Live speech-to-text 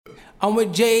I'm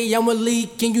with Jay, I'm with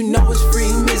Leak, and you know it's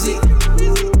free music.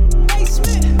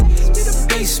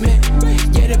 Basement,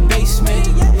 yeah, the basement,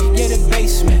 yeah, the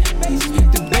basement,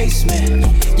 the basement,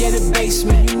 yeah, the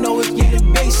basement, you know it, yeah, the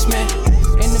basement,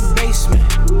 in the basement,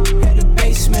 yeah, the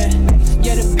basement,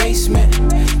 yeah, the basement,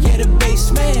 yeah, the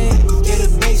basement, yeah,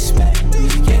 the basement,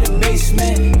 yeah, the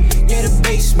basement, yeah, the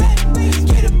basement,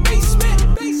 yeah, the basement,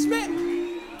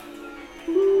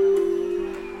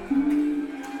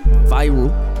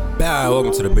 Viral.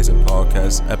 Welcome to the Basement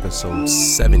Podcast, episode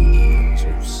 70.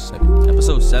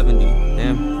 Episode 70.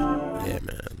 Damn. Yeah,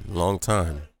 man. Long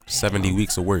time. 70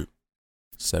 weeks of work.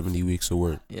 70 weeks of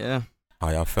work. Yeah. How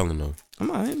y'all feeling though? I'm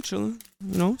alright. I'm chilling.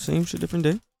 You know, same shit, different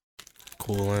day.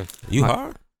 Cooling. You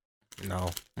hard?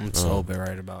 No, I'm sober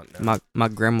right about now. My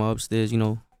grandma upstairs, you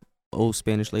know, old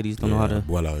Spanish ladies don't know how to.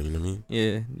 Voila, you know what I mean?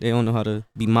 Yeah, they don't know how to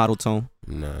be model tone.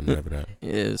 Nah, never that.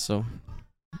 Yeah, so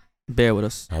bear with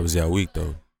us. How was y'all week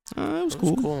though? It was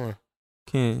cool. Cooling.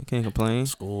 Can't complain.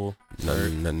 School.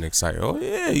 Nothing exciting. Oh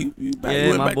yeah, you back, Yeah, you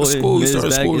went my back boy to school. You Miz started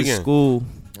back school in again. school.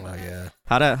 Oh yeah.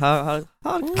 How that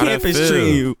campus feel?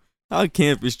 treating you? How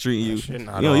campus treating you? Shit,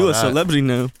 not Yo, all you a that. celebrity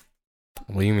now.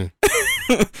 What do you mean?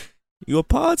 You a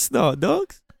pod star,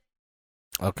 dog.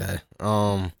 Okay.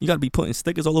 You gotta be putting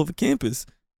stickers all over campus.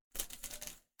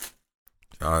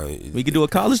 We could do a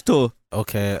college tour.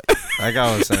 Okay. Like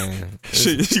I was saying,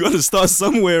 Shit, you gotta start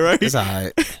somewhere, right? it's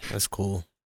alright. That's cool.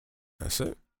 That's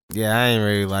it. Yeah, I ain't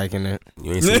really liking it.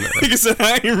 You ain't seen that. Nigga said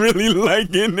I ain't really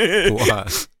liking it. Why?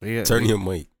 We, Turn your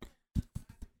mic.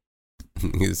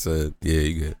 He said, yeah,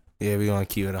 you good. Yeah, we gonna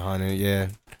keep it 100. Yeah.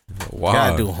 Wow.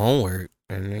 Gotta do homework,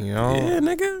 and you know, Yeah,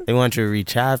 nigga. they want you to read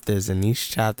chapters, and these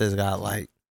chapters got like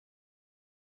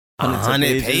 100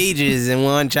 pages. pages in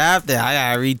one chapter. I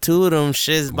gotta read 2 of them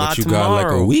shits by But you tomorrow. got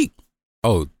like a week.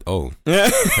 Oh.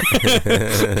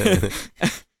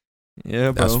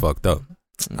 Yeah, bro. That's fucked up.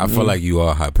 I feel like you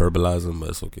are hyperbolizing, but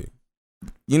it's okay.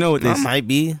 you know what they I might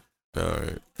be. All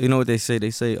right. you know what they say.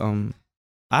 They say one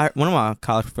of my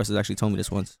college professors actually told me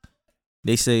this once.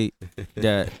 They say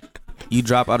that you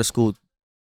drop out of school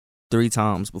 3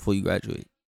 times before you graduate.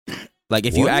 Like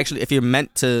if if you're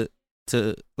meant to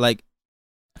like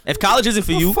if college isn't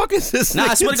for What you. the fuck is this? Nah,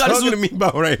 I swear to God, this talking is- to me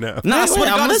about right now. Nah, I swear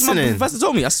to I'm God, this is my listening. professor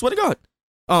told me. I swear to God.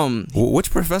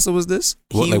 Which professor was this?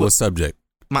 What He what subject?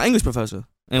 My English professor.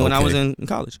 And when I was Okay. in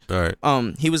college. All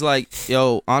right. He was like,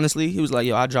 yo, honestly, he was like,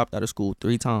 yo, I dropped out of school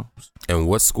 3 times. And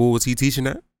what school was he teaching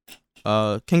at?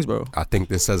 Kingsborough. I think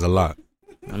this says a lot.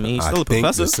 I mean, he's I still a think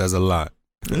professor. this says a lot.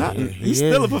 Nah, Yeah, he's he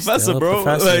still a is. professor, Still a bro.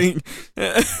 professor.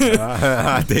 Like,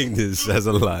 I think this says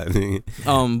a lot.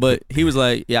 but he was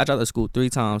like, yeah, I dropped out of school 3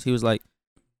 times. He was like,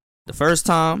 the first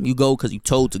time you go because you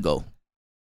told to go.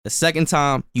 The second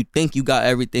time you think you got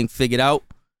everything figured out.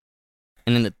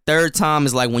 And then the third time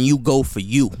is like when you go for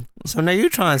you. So now you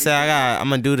trying to say I'm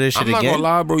gonna do this shit I'm not again? gonna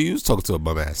lie, bro. You was talking to a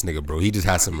bum ass nigga, bro. He just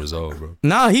had some resolve, bro.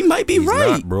 Nah, he might be He's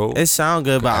right. not, bro. It sound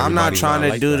good, but I'm not Everybody trying not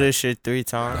to like do that. this shit 3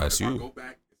 times. That's If I you. go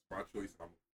back, it's my choice. I'm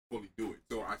fully do it.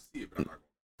 So I see it, but I'm not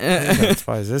going That's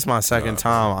twice. This is my second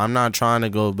time. I'm not trying to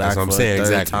go back That's what I'm for saying, a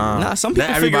third exactly. time. Nah, some Not people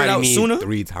figure it everybody out needs sooner.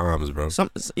 3 times, bro.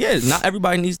 Not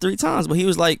everybody needs 3 times, but he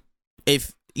was like,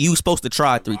 if you supposed to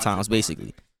try 3 times,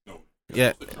 basically.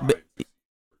 Yeah.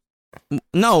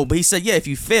 No, but he said, yeah, if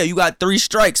you fail, you got 3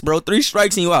 strikes, bro. 3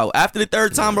 strikes and you out. After the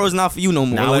 3rd time, bro, it's not for you no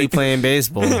more. Now we Like, playing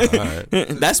baseball. All right.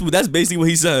 that's basically what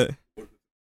he said.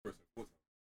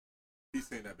 He's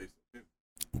saying that based on him.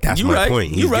 That's You my right.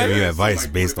 point. He's You right. giving you advice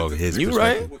based off his You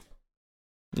perspective. right.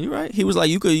 You right. He was like,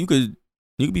 you could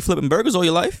be flipping burgers all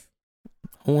your life.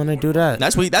 Who want to do that?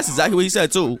 That's exactly what he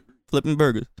said too. Flipping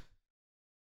burgers.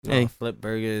 Hey, Flip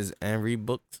burgers and read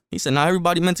books. he said not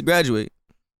everybody meant to graduate.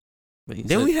 But he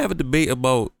Then said, we have a debate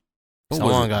about what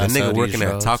Someone was it? gotta The sell nigga these working at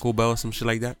drugs. Taco Bell or some shit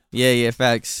like that. yeah,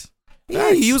 facts.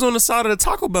 Yeah, he was on the side of the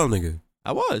Taco Bell nigga.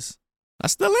 I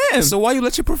still am. So why you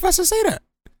let your professor say that?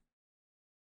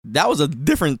 That was a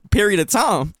different period of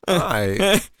time. All right.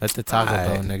 Let the Taco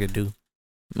Bell Aight. nigga do.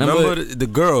 Remember the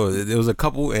girl? There was a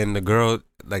couple, and the girl,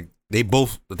 like, I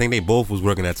think they both was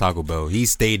working at Taco Bell. He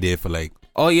stayed there for like,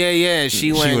 Oh yeah.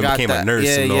 She went and got became a that. nurse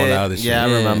yeah, and all yeah. that other shit. Yeah, I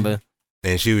Yeah. remember.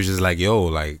 and she was just like, yo,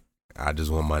 like, I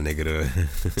just want my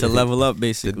nigga to level up, to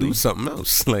basically. do something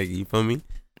else. Like, you feel me?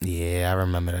 Yeah, I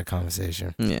remember that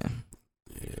conversation. Yeah.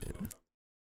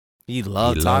 He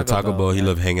loved He loved Taco Bell. He man.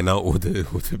 loved hanging out with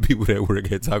the people that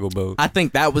work at Taco Bell. I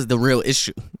think that was the real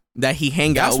issue. That he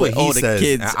hang That's out what with he all the says.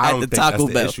 kids I at don't the think Taco that's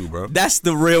the Bell. issue, bro. That's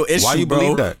the real issue, Why you bro.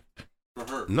 believe that? For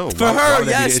her. No, For why would her, that be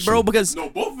the yes, bro, issue? because No,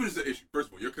 both of it is an issue. First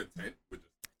of all, you're content with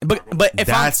this. but if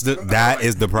that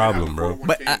is the problem, bro.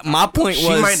 my point She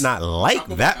was might not like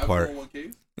that part.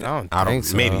 I I don't think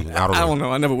so. maybe. I don't know. I don't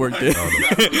know. I never worked there.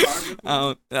 I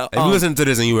I don't- If you listen to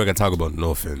this and you were gonna talk about,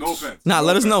 no offense. No offense. Nah,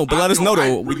 let us know. But let us know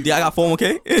though. I got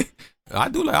 401k. I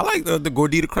do like. I like the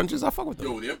Gordita crunches. I fuck with them.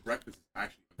 Yo, their breakfast is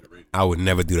actually underrated. I would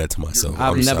never do that to myself.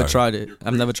 I've I'm never sorry. tried it.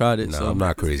 I've never tried it. No, So I'm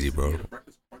not crazy, bro.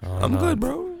 I'm good,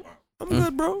 bro. I'm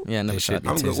good, bro. yeah, I never They should tried be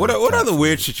it. I'm good. tastes What like what cat other food.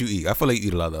 weird shit you eat? I feel like you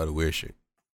eat a lot of other weird shit.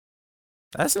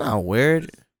 That's not weird.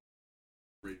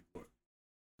 Rated what?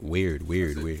 Weird.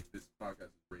 This podcast is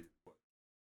rated what?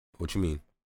 What you mean?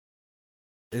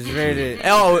 It's rated.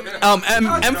 Oh,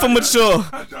 M for mature.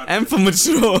 M for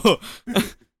mature.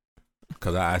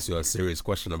 Because I asked you a serious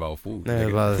question about food. Yeah, nigga.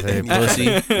 about to say,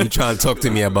 You- pussy. You trying to talk to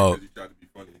me about You tried to be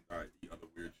funny. All right, eat other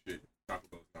weird shit. Taco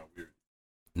Bell's not weird.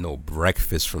 no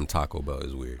breakfast from Taco Bell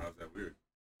is weird, How's that weird?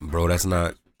 bro. That's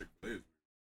not. Chick-fil-A is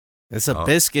It's a Oh.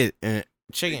 biscuit and weird.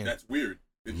 chicken. That's weird.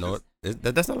 It's No, just,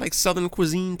 that's not like Southern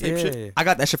cuisine type shit. Yeah. I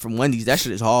got that shit from Wendy's. That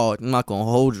shit is hard. I'm not gonna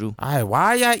hold you. Alright,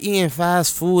 why y'all eating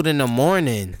fast food in the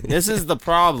morning? This is the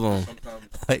problem. sometimes.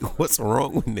 Like, what's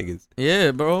wrong with niggas?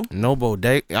 Yeah, bro. No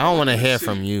bodega. I don't want to hear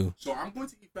from you. So I'm going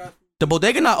to eat fast food. The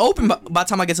bodega not open by the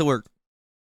time I get to work.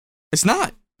 It's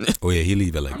not. Oh yeah, he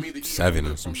leave at I like mean, the eat 7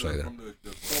 from or some the- shit like that. from the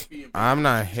coffee and I'm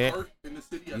not bacon here. in the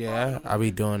city at Yeah, 5 I be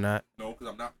doing that. No, because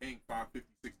I'm not paying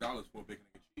 $5.56 for a bacon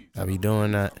and cheese. I be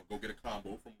doing that. I'm gonna go get a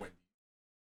combo from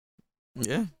Wendy's.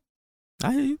 Yeah.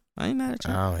 I hear you. I ain't mad at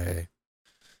you. I don't hear.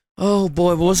 Oh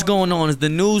boy, but what's going on? Is the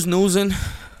newsing?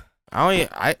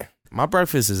 My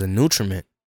breakfast is a nutriment.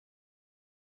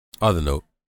 Other note,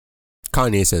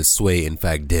 Kanye says Sway in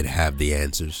fact did have the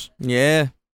answers. Yeah.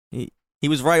 He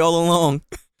was right all along.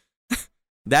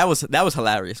 that was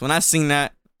hilarious. When I seen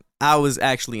that, I was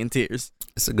actually in tears.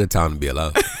 It's a good time to be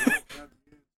alive.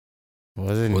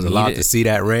 Was it Was allowed needed? to see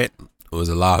that rant. Was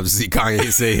allowed to see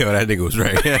Kanye say, "Yo, that nigga was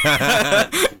right."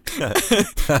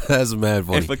 That's mad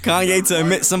funny. And for Kanye to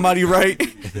admit somebody right,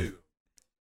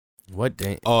 What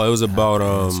day? Oh, it was about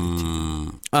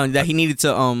that he needed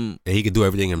to he could do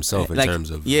everything himself in like, terms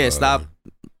of stop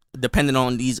depending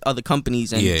on these other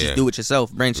companies and Yeah, just yeah. do it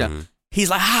yourself, branch out. Mhm. He's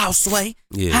like, how, Sway?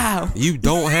 Yeah, How? you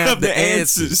don't have The the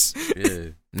answers. answers. Yeah,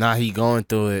 Nah, he going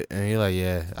through it, and he like,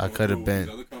 yeah, I could have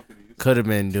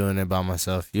been doing it by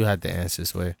myself. You had the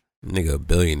answers, way. nigga, a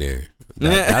billionaire.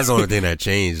 That's the only thing that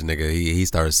changed, nigga. He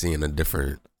started seeing a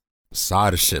different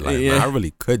side of shit. Like, Yeah. man, I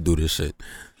really could do this shit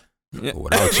Yeah.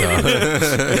 without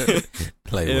y'all.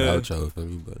 Like Yeah. without y'all, feel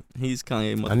me? But He's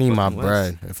Kanye. I need my motherfucking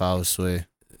bread if I was Sway.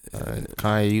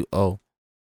 Kanye, you owe. West.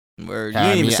 Word. You Had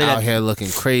didn't even me say out that. here looking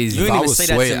You crazy. if didn't I even was say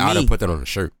that Sway, to I'd me. have put that on a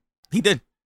shirt. He did.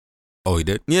 Oh, he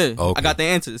did? Yeah. Okay. I got the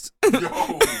answers.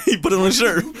 Yo, He put it on a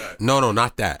shirt. No,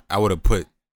 not that. I would have put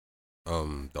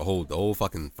the whole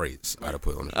fucking phrase. I'd have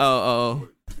put on the Oh.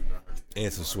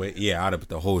 answer Sway. Yeah, I'd have put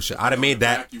the whole shit. I'd have made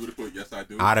that. You would have put yes, I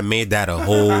do. I'd have made that a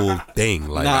whole thing.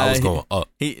 Like Nah, I was going up.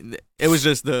 It was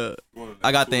just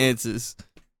I got the answers.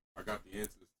 I got the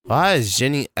answers. Why is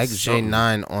Jenny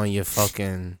XJ9 on your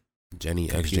fucking? Jenny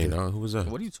XJ. Who was that?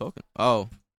 What are you talking? Oh.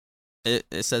 It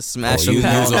says Oh, smash he your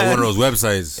was on one of those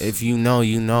websites. If you know,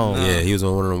 you know. Nah. Yeah, he was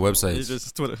on one of them It's websites.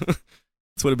 just Twitter.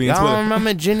 Twitter being Y'all Twitter.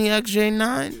 remember Jenny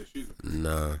XJ9? Yeah, she's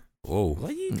Nah. Whoa.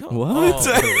 What you talking? What?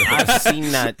 Oh, I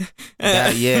seen that. Yeah,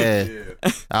 yeah. that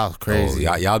was Oh, crazy.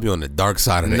 y'all be on the dark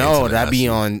side of the No, internet. that be I see.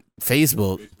 on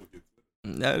Facebook.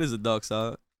 That is a dark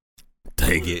side.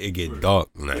 It get dark.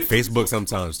 Like, Facebook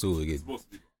sometimes too.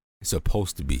 It's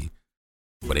supposed to be,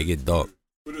 but it get dark.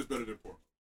 Twitter's better than porn.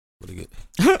 But it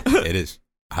it is.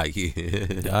 Y'all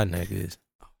niggas.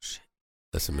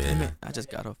 Listen, Damn man. it. I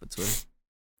just got off of Twitter.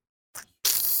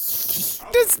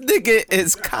 This nigga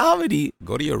is comedy.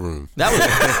 Go to your room. That was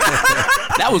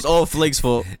that was all Flake's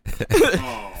fault.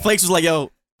 Oh. Flakes was like,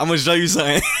 yo, I'm gonna show you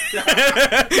something. He did.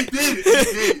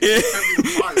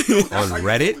 On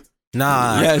Reddit?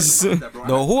 Nah. Yes.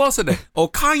 No, who else said that? Oh,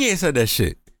 Kanye said that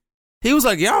shit. He was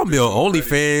like, "Yeah, I'll be on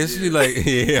OnlyFans." He like,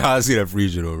 "Yeah, I see that free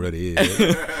shit already."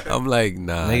 Yeah. I'm like,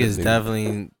 "Nah." Niggas this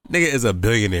definitely nigga is a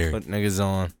billionaire. put niggas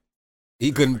on.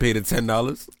 He couldn't pay the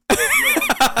 $10.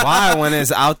 Why when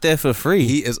it's out there for free?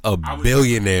 He is a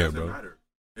billionaire, bro.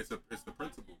 It's the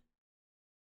principle.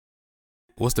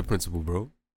 What's the principle, bro?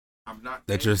 I'm not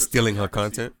That paying you're for stealing something her I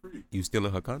can see content? for free. You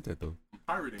stealing her content though. I'm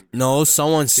pirating. No,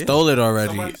 someone stole it already.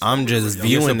 Somebody I'm stole it just already.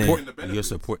 viewing You're it. supporting- You're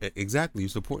support exactly. You're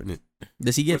supporting it.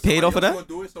 Does he get But paid off of somebody that? else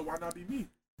gonna do it, so why not be me?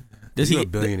 Does You're he? a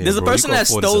billionaire, Does the bro. You person can that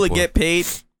afford to stole it support. get paid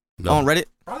No. on Reddit?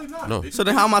 Probably not. No. They So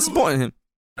then just how am I do it. supporting him?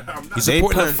 I'm not. He's They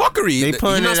supporting put- the fuckery. They You're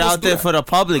putting not it supposed out to do there that. for the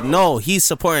public. No, he's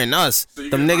supporting us. So you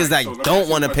Them got- niggas alright, that so let me don't ask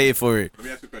you want a to pay question. for it. Let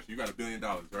me ask you a question. You got $1 billion,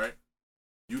 right?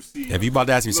 You see, If you about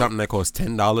to ask me something that costs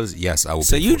 $10, yes, I will.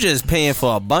 So pay you for it. just paying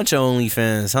for a bunch of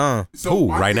OnlyFans, huh? Who,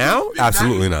 right now?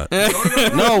 Absolutely not.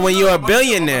 No, when you're a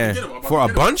billionaire. For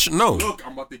a bunch? No. Look,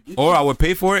 I'm about to get Or you. I would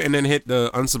pay for it and then hit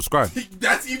the unsubscribe.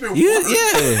 That's even You, worse.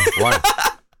 yeah. Why?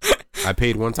 I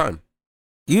paid one time.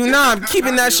 You not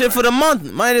keeping that shit for the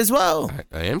month. Might as well.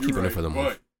 I am You're keeping it right, for the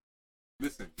month. but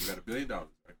listen, you got $1 billion. Right?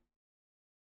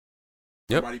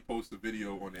 Yep. Somebody posts a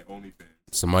video on their OnlyFans.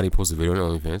 Somebody posted a video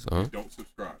on OnlyFans. You don't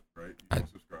subscribe, right? You I don't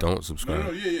subscribe. don't subscribe.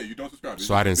 No, yeah, you don't subscribe.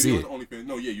 So I didn't see it. OnlyFans.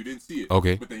 No, yeah, you didn't see it.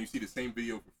 Okay. But then you see the same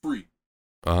video for free.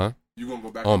 Uh-huh. You gonna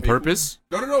go back On and pay for it? purpose?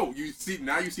 No. You see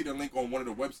now. You see the link on one of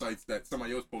the websites that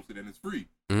somebody else posted and it's free.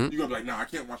 Mhm. You gonna be like, nah, I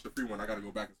can't watch the free one. I gotta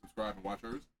go back and subscribe and watch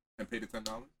hers and pay the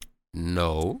 $10.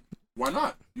 No. Why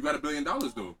not? You got $1 billion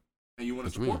though, and you want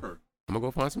What to you support mean? her. I'm gonna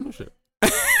go find some new shit. No. I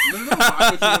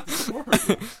thought you wanted to support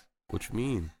her. Though. What you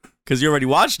mean? Cause you already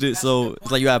watched it, so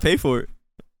it's like you gotta pay for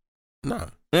Nah.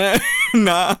 it.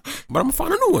 Nah. But I'm gonna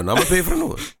find a new one. I'm gonna pay for the new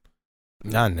one.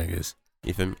 Y'all niggas.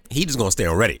 You feel me? He just gonna stay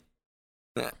on Reddit.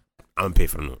 I'm gonna pay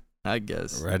for the new one. I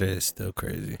guess. Reddit is still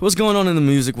crazy. What's going on in the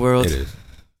music world? It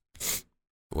is.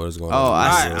 What is going Oh, on?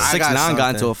 I got 6ix9ine got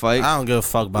something. into a fight. I don't give a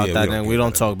fuck about Yeah, that. we don't Then give we a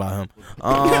don't fuck. talk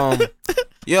about him.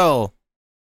 Yo,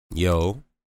 Yo.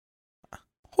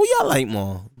 who y'all like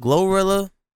more, Glorilla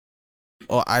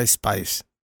or Ice Spice?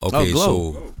 Okay,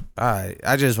 Glow. so All right,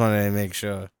 I just wanted to make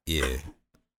sure. yeah.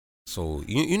 So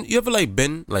you ever like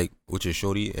been like with your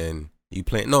shorty and you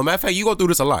playing? No, matter of fact, you go through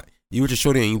this a lot. You with your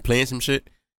shorty and you playing some shit,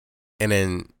 and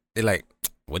then they're like,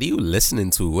 "What are you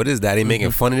listening to? What is that?" They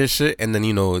making fun of this shit, and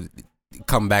then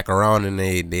come back around and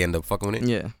they end up fucking with it.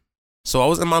 Yeah. So I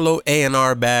was in my little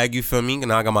A&R bag, you feel me?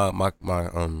 And I got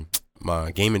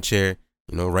my gaming chair,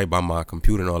 right by my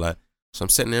computer and all that. So I'm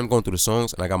sitting there, I'm going through the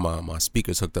songs, and I got my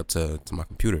speakers hooked up to my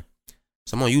computer.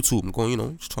 So I'm on YouTube, I'm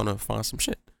going, just trying to find some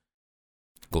shit.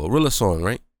 Glorilla song,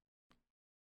 right?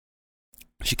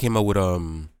 She came up with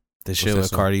The shit that with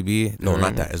song? Cardi B. no,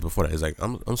 not that. It's before that. It's like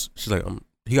she's like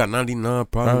he got 99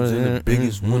 problems and the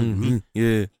biggest one me.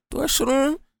 Yeah. Throw that shit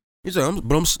on. He's like,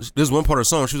 there's one part of the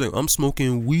song. She was like, I'm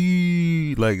smoking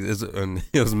weed. Like, and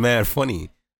it was mad funny.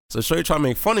 So Shorty tried to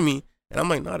make fun of me, and I'm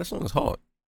like, nah, this song is hard.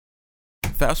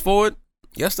 Fast forward,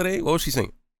 yesterday, what was she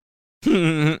saying?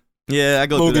 Yeah, I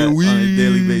go through that Smoking on a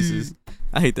daily weed. basis.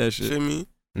 I hate that shit. Shit me.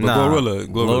 But Nah,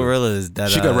 Glorilla. is that.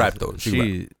 She can rap, though.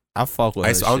 She rap. I fuck with her.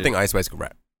 I don't shit. think Ice Spice can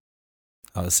rap.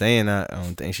 I was saying that. I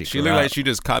don't think she. She could looked rap. like she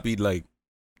just copied like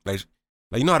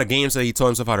you know how the game said he taught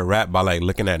himself how to rap by like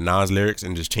looking at Nas lyrics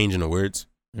and just changing the words.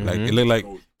 Like it looked like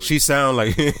she sound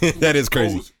like that is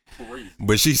crazy.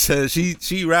 But she says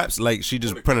she raps like she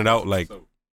just printed out like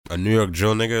a New York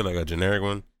drill nigga, like a generic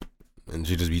one, and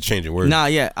she just be changing words. Nah,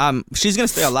 yeah. She's gonna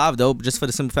stay alive though, just for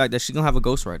the simple fact that she's gonna have a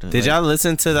ghostwriter. Did y'all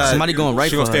listen to that? Somebody going right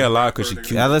she for gonna stay her. alive because she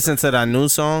cute. Y'all listen to that new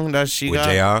song that she With got?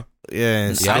 JR. Yeah,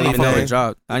 and Yeah, I didn't even know Sunny it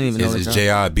dropped. I didn't even know it It's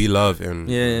dropped. JR, B Love, and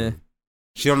Yeah.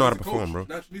 she don't know how to perform, bro.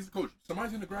 She needs a coach.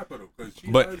 Somebody's in the grapper though, because she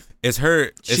But has, it's her.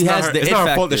 It's She not has her, the it's it not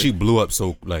her fault that factor. she blew up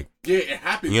so like yeah, it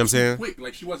happened. You know what I'm saying? Quick,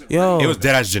 like she wasn't. Yo. ready. it was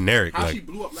dead ass generic. How Like she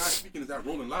blew up last weekend is that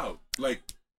Rolling Loud, like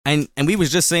And we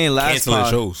was just saying last canceling pod.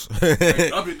 shows.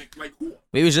 dubbing it, like who?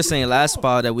 We was just saying last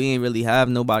pod that we ain't really have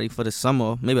nobody for the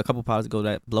summer. Maybe a couple pods ago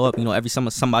that blow up. Every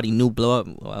summer somebody new blow up.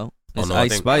 Well, it's no, I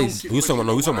Ice think- Spice. we was talking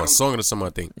about a song of the summer, I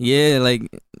think. Yeah, like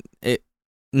it.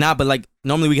 Nah, but like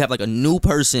normally we have like a new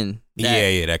person.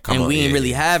 That, That come and on. we ain't yeah, really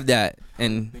yeah. have that.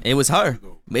 And it was her.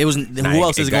 It was Nah, who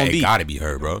else is it gonna It be? gotta be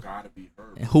her, bro. Gotta be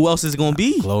her. Who else is it gonna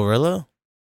be? Glorilla?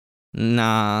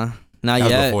 Nah, not That was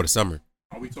yet. before the summer.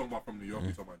 Are we talking about from New York? We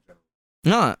talking about in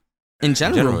general? Nah, in In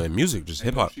general. general, in music, just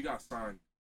hip hop. She got signed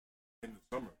in the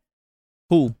summer.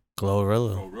 Who?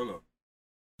 Glorilla. Glorilla.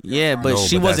 Yeah, but No,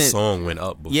 she that wasn't. song went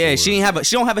up. Before. Yeah, she ain't have a.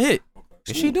 She don't have a hit.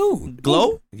 Yes, she do.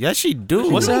 Glow. Yes, she do.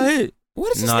 What's her hit?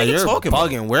 What is this Nah, nigga you're talking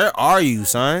bugging. about? Where are you,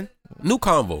 son? New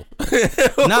convo.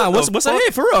 Nah, what's her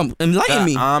hit for real? Enlighten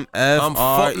me. I'm I'm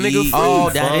fuck nigga free. Oh,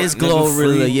 that is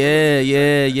Glorilla. Yeah.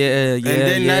 And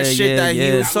then that shit that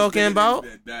he was talking about.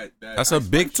 That's a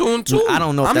big tune too. I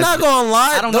don't know. If I'm that's not gonna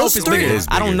lie. I don't know those if it's three- bigger. is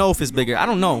I don't bigger. know if it's bigger. I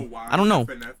don't know. I don't know.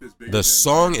 The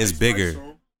song is bigger.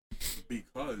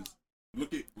 Because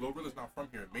look at Glorilla's not from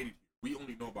here and made it here. We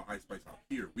only know about Ice Spice out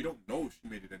here. We don't know if she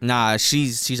made it. Nah,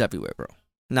 she's everywhere, bro.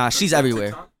 Nah, she's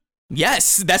everywhere.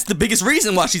 Yes, that's the biggest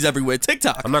reason why she's everywhere.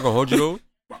 TikTok. I'm not gonna hold you though.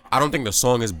 I don't think the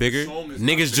song is bigger. Song is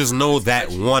Niggas not just bigger. know that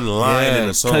one line in the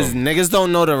Because song. niggas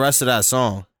don't know the rest of that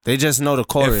song. They just know the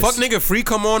chorus. If Fuck Nigga Free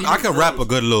come on, I can rap a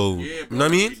good little. You know what I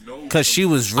mean? Because she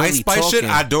was really Ice Spice talking.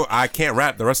 shit, I can't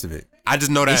rap the rest of it. I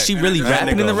just know that. Is she really that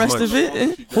rapping in the nigga rest much. of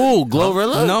it? Who?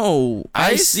 Glorilla? No,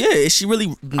 Ice? Yeah, is she really?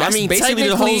 That's I mean, basically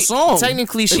the whole song.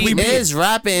 Technically, she is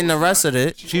rapping the rest of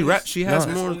it. She has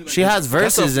more. She has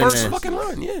verses in That's the there. first fucking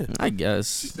line. Yeah. I She guess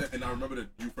said, and I remember that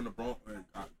you from the Bronx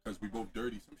because we both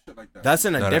dirty, some shit like that. That's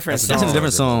in a No, different that's song. that's a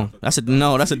different song. That's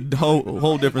a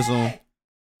whole different song.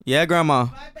 Yeah, grandma.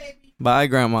 Bye,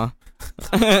 grandma.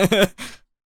 I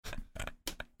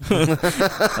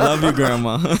love you,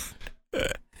 grandma.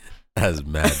 That's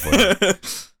mad funny.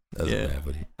 That's Yeah. mad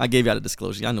funny. I gave y'all the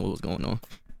disclosure. I know what was going on.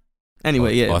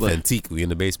 Anyway, yeah. But, Authentique. We in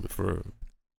the basement for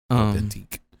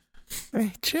Authentique.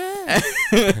 Hey, Chad.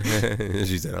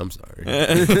 She said, "I'm sorry."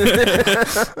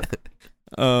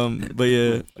 but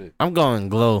yeah, I'm going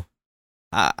Glow.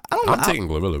 I don't know. I'm taking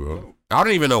Glorilla, bro. I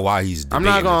don't even know why he's. I'm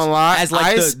not debating gonna lie. As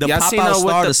like the y'all pop seen out her with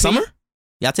star of the P? summer.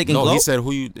 Y'all taking No, Glow? he said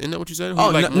who you. Isn't that what you said? Who Oh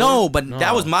you like no, more? but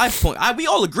that was my point. We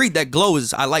all agreed that Glow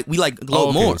is. We like Glow Oh,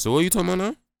 okay. more. So what are you talking about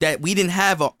now? That we didn't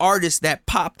have an artist that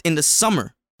popped in the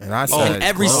summer. And I Oh, said and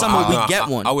every Glow. summer we I- get I-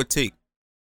 one. I would take.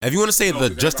 If you want to say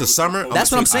just the summer, I That's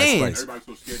would what I'm take Ice saying. Spice. Everybody's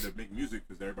so scared to make music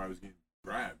because everybody was getting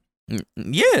grabbed.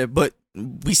 Yeah, but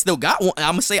we still got one.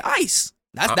 I'm gonna say Ice.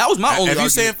 That was my only. If you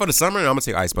argument. saying for the summer, I'm gonna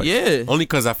take Ice Spice. Yeah. Only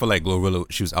because I feel like Glorilla,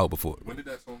 she was out before. When did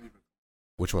that song even?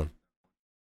 Which one?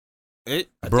 I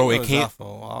Bro, think it was can't- out for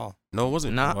a while. No, it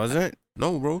wasn't. Nah. Was it?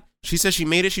 No, bro. She said she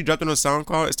made it. She dropped it on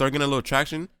SoundCloud. It started getting a little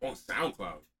traction. On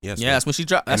SoundCloud. Yes. Yeah, that's when she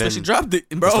dropped. That's And when she then dropped it,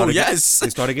 It bro. started Yes.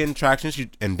 It started getting traction.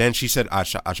 And then she said, I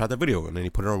shot the video. And then he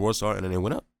put it on World Star and then it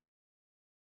went up.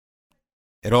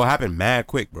 It all happened mad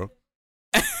quick, bro.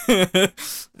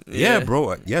 Yeah,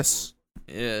 bro. Yes.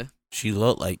 Yeah. She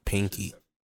looked like Pinky.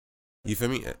 You feel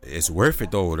me? It's worth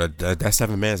it, though. That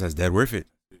 7 Mans, that's dead worth it.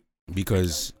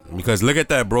 Because look at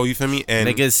that, bro. You feel me? And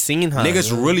Niggas seen her.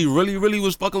 niggas really, really, really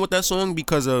was fucking with that song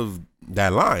because of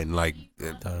that line. Like,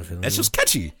 that's just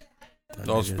catchy.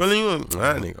 I was feeling you.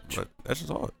 Nah, nigga. But that's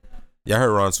just hard. Y'all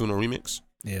heard Ron Suno remix?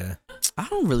 Yeah. I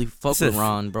don't really fuck It's with a-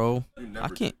 Ron, bro. You never I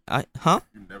can't.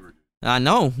 You never did. I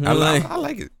know. I Like,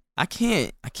 like it. I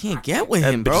can't get with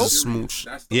That him, bitch bro. is smooth.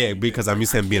 That's the Yeah, only because thing. I'm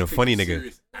used to him being a can't funny take him nigga.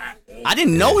 serious at all. I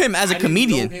didn't know him as a I didn't know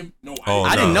comedian. him- No, Oh,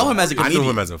 I didn't no. know him as a I knew him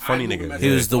comedian. as a funny I knew him nigga. as He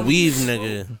a was the funny weave nigga.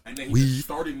 nigga. And then he Weave, just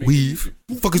started making weave.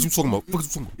 music. Fuck is you talking about? Fuck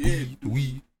is you talking about? Yeah.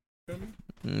 Weave, Feel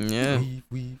me? Yeah,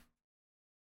 weave,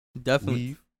 definitely.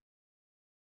 weave,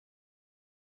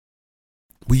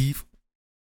 weave,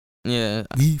 Yeah,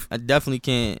 weave. I definitely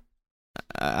can't.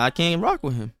 I can't rock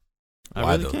with him. I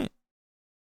Why really though? can't.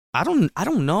 I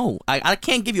don't know. I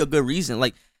can't give you a good reason.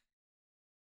 Like,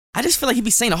 I just feel like he be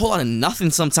saying a whole lot of nothing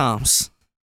sometimes.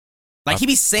 Like he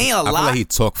be saying a I feel lot, like he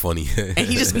talk funny. and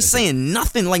he just be saying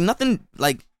nothing. Like nothing.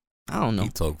 Like I don't know. He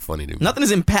talk funny to me. Nothing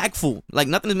is impactful. Like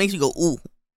nothing that makes you go ooh.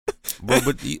 Bro,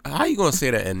 but how you gonna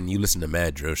say that and you listen to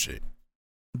mad drill shit?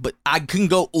 But I couldn't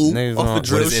go ooh Niggas off the want-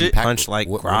 drill What is shit. impactful? Punch like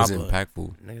what is Grabba.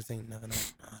 impactful? Niggas ain't nothing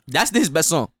else. That's his best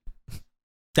song.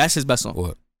 That's his best song.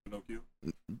 What? Pinocchio?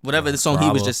 Whatever the song he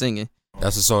was Bravo. just singing.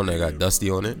 That's the song that got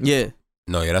Dusty on it. Yeah,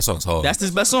 No, yeah, that song's hard. that's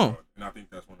his best song. And I think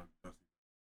that's one of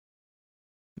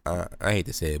the I hate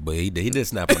to say it, but he did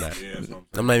snap on that. Yeah, that's what I'm I'm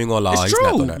saying. not even gonna lie, he It's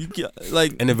snapped on true. that. You can't-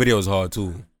 like And the video is hard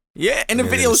too. yeah, and the Yeah,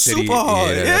 video the is city- super hard.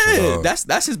 yeah, Yeah, that's what's hard.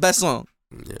 that's his best song.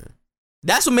 Yeah.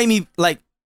 That's what made me like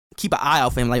keep an eye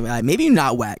out for him. Like maybe you're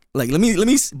not whack. Like let me.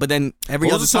 But then every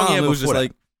What other was the song he time had it was just before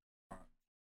like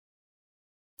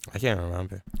I can't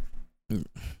remember.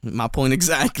 my point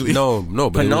exactly. No,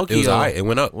 but it was Pinocchio. alright. It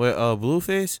went up. With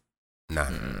Blueface? Nah,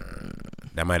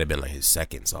 that might have been like his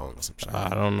second song or some shit. I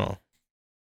don't know.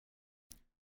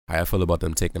 How I feel about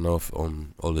them taking off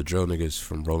on all the drill niggas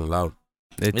from Rolling Loud.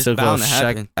 They It's took bound off to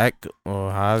happen. Shaq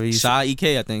or however you Shy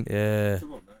EK, I think. Yeah.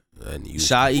 And you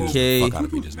Shy you EK. fuck out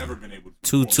of me just Never now. been able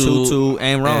to. Tutu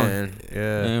and Ron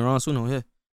Yeah. and Ron Suno. Yeah.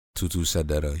 Tutu said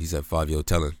that he said Fabio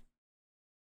telling.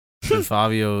 When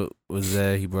Fabio was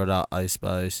there, he brought out Ice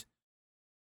Spice.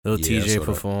 Lil Yeah, I saw TJ that.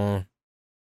 performed.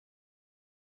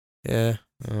 Yeah.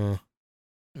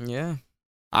 Yeah.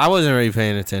 I wasn't really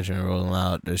paying attention to Rolling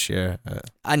Loud this year.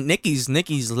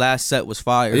 Nikki's last set was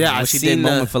fire. Yeah, when I she seen did the-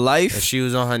 Moment for Life. And she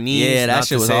was on her knees. Yeah, that not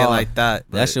shit to was say it hard. like that.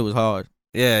 That but shit was hard.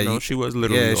 Yeah, No, she was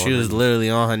literally. yeah, on she was her- literally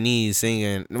on her knees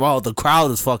singing. Well, the crowd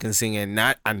was fucking singing.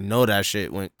 I know that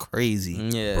shit went crazy.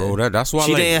 Yeah. Bro, that's why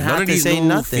She like didn't none have of to these say new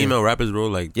nothing. female rappers, bro,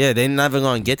 like Yeah, they never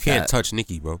gonna get can't that. touch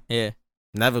Nicki, bro. Yeah.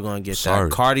 Never gonna get Sorry.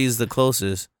 that. Cardi's the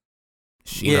closest.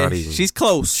 She Yeah. not even. She's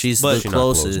close. She's but the she not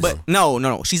close, closest. bro. but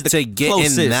no. She's the to get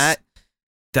closest. in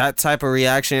that type of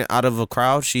reaction out of a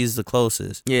crowd, she's the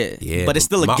closest. Yeah. yeah, But it's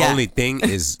still a my gap. only thing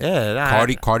is Yeah,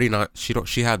 that, Cardi not.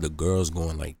 She had the girls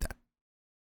going like that.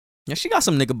 Yeah, she got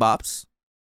some nigga bops.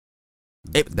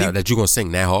 That you gonna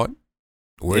sing that hard?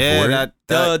 Word yeah, for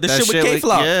word? The shit with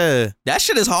K-Flop. Yeah. That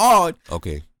shit is hard.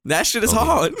 Okay. That shit is Okay.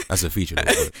 hard. That's a feature.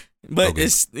 Though, But Okay.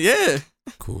 it's yeah.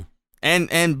 but cool. And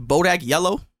Bodak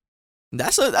Yellow.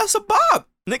 That's a bop.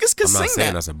 Niggas can I'm sing not saying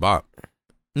that. that's a bop.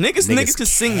 Niggas can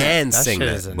sing that. Can That sing shit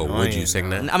is that. But would you annoying, sing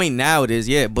bro. that? I mean, now it is,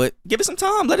 yeah. But give it some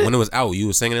time. Let it. When it was out, you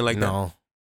was singing it like that? No.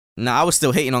 Nah, I was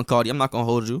still hating on Cardi. I'm not gonna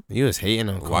hold you You was hating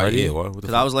on Why? Cardi. Yeah, what the because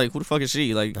fuck? I was like, who the fuck is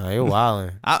she? Like, Nah, you're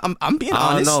wildin'. I'm being I don't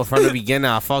honest. know. From the beginning,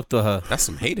 I fucked with her. That's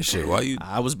some hater shit. Why you?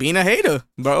 I was being a hater,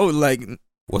 bro. Like,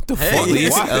 What the Hey, fuck? At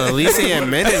least, Why? at least he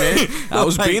admitted it. I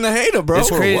was Like, being a hater, bro. It's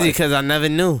crazy what? because I never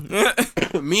knew.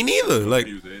 Me neither. Like,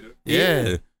 He was a hater.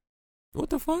 Yeah. What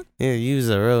the fuck? Yeah, you was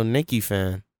a real Nicki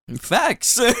fan.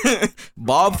 Facts.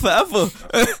 Bob forever.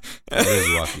 That is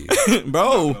wacky. I'm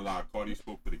Bro, not gonna lie, Cardi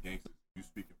spoke for the gangsters. You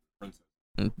speaking for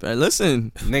Princess.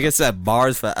 listen. Nigga said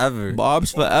bars forever.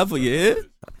 Bob's forever, yeah.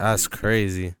 That's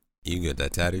crazy. You get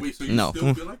that tatted? Wait, so you No.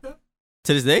 still feel like that?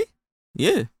 To this day?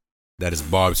 Yeah. That is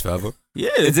Barb's forever. Yeah.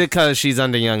 Is it because she's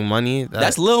under Young Money?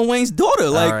 That's Lil Wayne's daughter.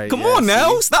 Like, Alright, come yeah, on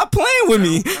now. see? Stop playing with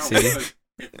me. See?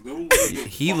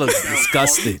 He looks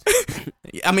disgusted.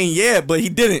 I mean, yeah, but he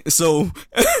didn't. So,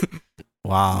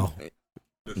 Wow.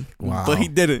 Wow. but he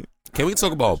didn't. Can we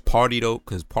talk about Party though?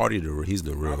 Cause Party, he's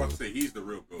the I'm real. about to say he's the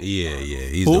real goat. Yeah,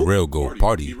 he's Who? the real goat.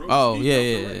 Party. Oh, yeah,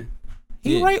 yeah.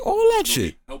 He Yeah. write all that He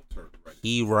shit. helped her. Right?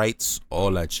 He writes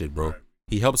all that shit, bro.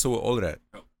 He helps her with all of that.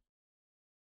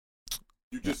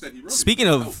 You just said he wrote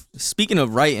it. Speaking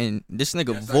of writing, this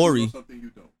nigga Yes, I do know Vori something you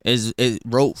don't. is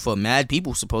wrote for mad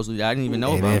people supposedly. I didn't even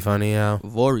know Ain't it about funny how?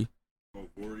 Vori. Oh,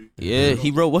 Vori. Yeah,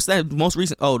 he wrote what's that most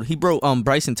recent? Oh, he wrote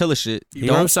Bryson Tiller shit. He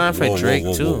wrote something for Drake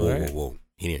too, right? Whoa.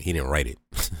 He didn't write it.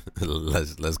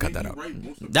 let's cut that out.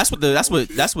 That's what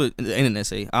the internet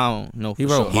say. I don't know. He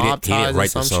for wrote sure. Mob He didn't Ties or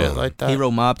write the some shit song. like that. He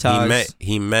wrote Mob Ties.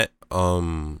 He met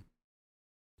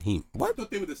what?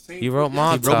 thought they were the same. He wrote He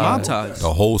Mob wrote Mob Ties. Ties.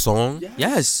 The whole song?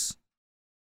 Yes.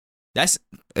 That's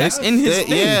It's in his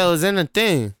thing. Yeah, it was in the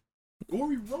thing.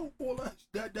 Vori wrote all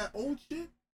that old shit.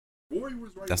 Vori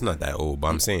was right. That's not that old, but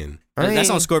I'm saying That's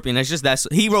on Scorpion. That's just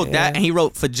he wrote that, and he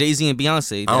wrote for Jay-Z and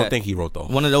Beyonce. I don't that- think he wrote the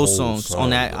one of those whole songs song, on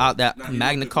that though. that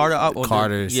Magna Carta or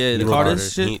Carters. Yeah, He the wrote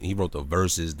Carters Carters. shit. He wrote the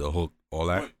verses, the hook, all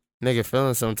that. Nigga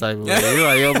feeling some type of way. You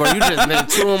like, yo, bro, you just named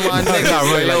two of my niggas. Not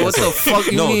really Yo, like what that. the fuck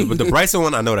you No, mean? but the Bryson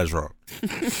one, I know that's wrong.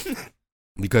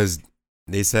 Because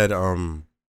they said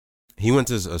he went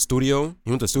to a studio.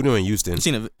 He went to a studio in Houston. You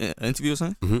seen an interview or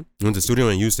something? He went to a studio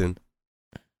in Houston,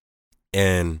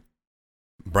 and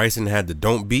Bryson had the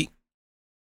Don't beat,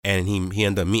 and he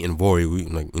ended up meeting Vori. We,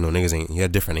 like, you know, niggas ain't, he had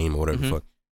a different name or whatever the Mhm. fuck.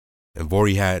 And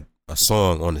Vori had a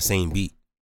song on the same beat,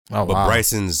 Oh, but wow.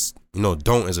 Bryson's, you know,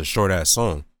 Don't is a short ass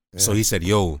song. So Yeah. he said,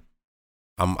 "Yo,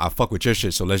 I fuck with your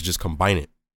shit, so let's just combine it."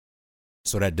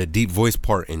 So that the deep voice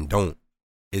part in Don't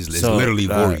is So literally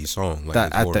that- Vori's song. Like that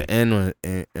it's at Vori. the end when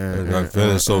And I'm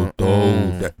feeling so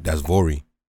dope. That's Vori.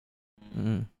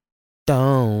 Mm.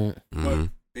 don't. hmm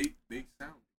They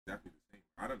sound exactly the same.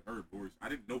 I done heard Vori's. I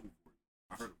didn't know who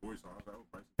Vori. I heard the Vori song. I was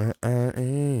like, oh,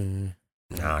 Bryson.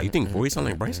 Nah, you think Vori sound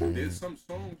like Bryson? There's some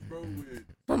songs, bro. With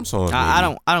Some songs. I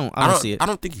maybe. don't see it. I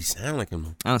don't think he sound like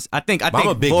him. Though. I think But I'm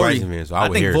a big Bryson fan, so I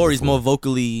would hear it Vori's before. more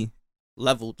vocally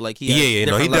leveled. Like he has Yeah,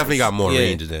 no, he different definitely got levels. more Yeah,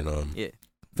 range than Yeah,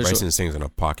 for Bryson sure. sings in a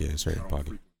pocket, a certain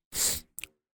pocket. used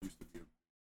to be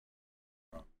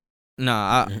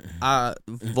Nah, I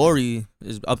Vori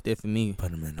is up there for me.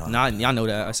 Put him in. Nah, y'all know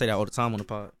that. I say that all the time on the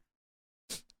pod.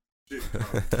 shit.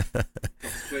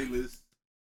 Playlist.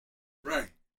 Right.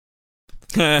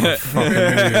 Yes,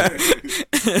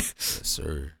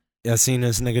 sir. Y'all seen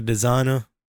this nigga designer?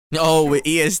 Oh, with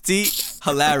EST,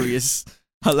 hilarious.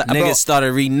 Nigga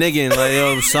started re-nigging like,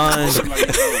 yo, son.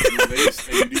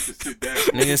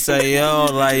 Nigga say, yo,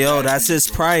 like, yo, that's his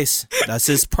price. That's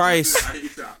his price. I'm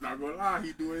not gonna lie,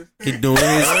 he doing his He doing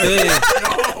his thing.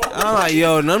 I'm like,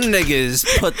 yo, them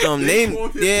niggas put them.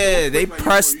 They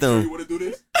pressed them. You wanna do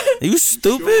this? You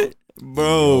stupid?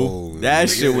 Bro, that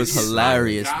nigga, shit was he's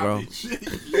hilarious, bro.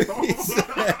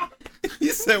 He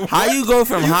said, How you go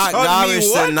from hot telling me garbage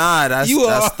what? to nah? That's You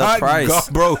are the hot price.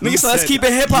 bro. Nigga, so let's keep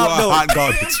it hip hop though. Hot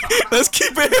garbage. Let's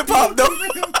keep it hip hop though.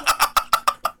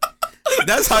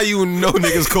 That's how you know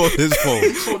niggas call his phone.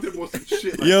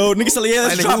 Yo, nigga said, yeah,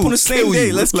 let's Like, drop who on the same kill day.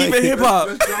 you? Let's keep Like- it hip hop.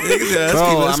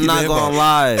 Bro, I'm not gonna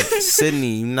lie,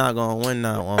 Sydney, you not gonna win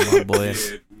that one, my boy.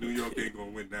 New York ain't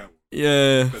gonna win that one.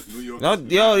 Yeah. Because New York No,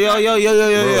 is-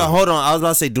 yo, hold on. I was about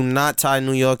to say, do not tie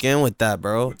New York in with that,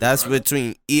 bro. That's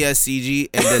between ESCG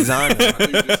and I designer. thought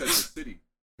you just said the city.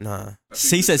 Nah, I thought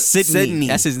He you said just Sydney. Sydney.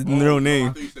 That's his Oh, middle I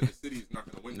name. thought you said the city's not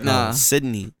gonna win that Nah. one.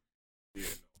 Sydney. Yeah,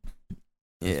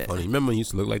 Yeah. Funny. Remember when you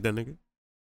used to look like that nigga?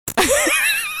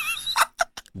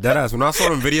 Deadass. When I saw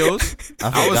them videos,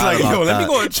 I was like, yo, let me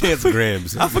go and chance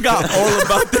grams. I forgot all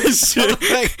about this shit.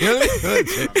 Like, really?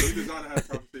 Designer had a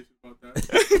conversation about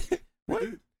that. What?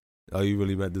 Oh, you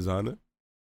really met designer?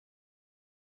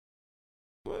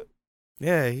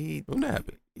 Yeah, he. When that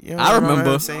happened? You I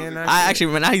remember. him saying that I shit?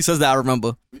 actually, when he says that, I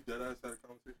remember. We deadass had a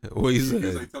conversation. What you He was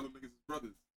said? like telling niggas his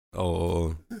brothers.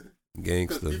 Oh, Because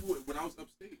gangster. people, when I was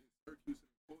upstate in Syracuse and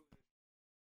Portland,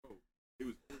 it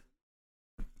was.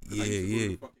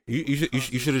 Yeah.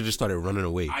 You should have just started running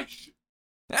away. I should.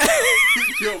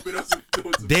 Yo, but that's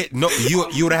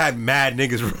You would have had mad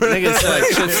niggas running. Niggas like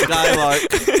Chip Skylark.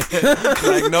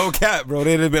 Like no cap, bro.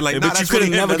 They'd have been like, nah, But you that's could have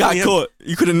really him, never that's got really him. caught.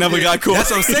 You could have never got caught.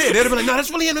 That's what I'm saying. They'd have been like, nah, that's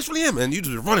really him, and you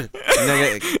just running.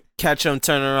 Nigga, catch him,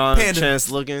 turn around, Panda. chance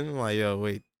looking. I'm like, yo,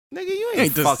 wait. Nigga, you ain't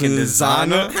Ain't the fucking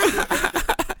designer. designer.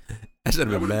 That should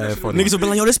have been mad funny. Niggas would be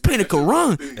like, yo, this painted could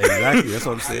run. Exactly, that's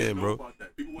what I'm saying, bro.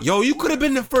 Yo, you could have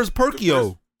been the first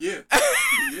Perkio. Yeah.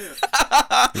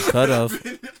 You could have.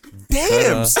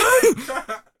 Damn, son.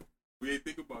 We ain't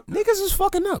think about that. Niggas is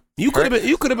fucking up. You could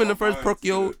have been the first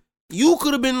Perkio. You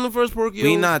could have been the first Perkio.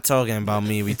 We not talking about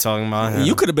me. We talking about him.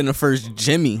 You could have been the first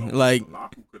Jimmy. Like,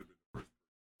 Lapu could have been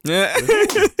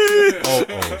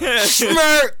yeah.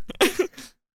 Smirk.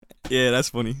 Yeah, that's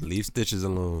funny. Leave stitches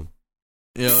alone.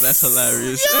 Yo, that's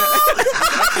hilarious.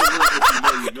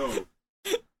 you know.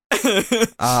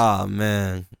 Ah,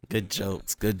 man. Good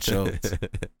jokes. Good jokes.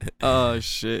 Oh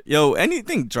shit. Yo,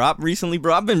 anything dropped recently,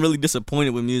 bro? I've been really disappointed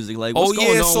with music. Like, what's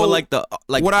going on so with like the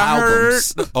what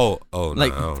albums? I heard. Oh,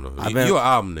 Like, nah, I don't know. I've been- You're an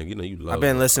album nigga. You know you love. I've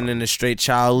been listening to Straight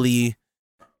Child Lee,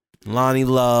 Lonnie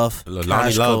Love, Lonnie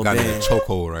Cash Love got in Cobain, a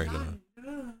chokehold right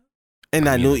now. and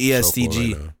that He new in a chokehold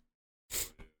ESTG. right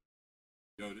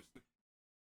Yo, this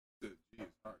is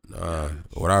hard. now.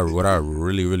 What I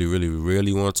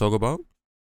really want to talk about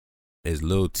is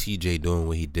Lil TJ doing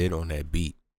what he did on that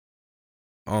beat.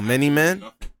 On Many Men?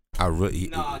 I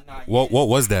really. What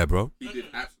was that, bro? He did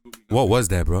absolutely nothing. What was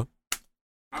that, bro?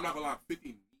 I'm not gonna lie,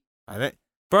 50.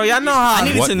 Bro, y'all know how I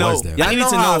needed What to know. was that? y'all I needed know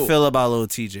to how know. I feel about Lil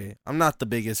TJ. I'm not the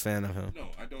biggest fan of him. No,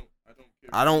 I don't care.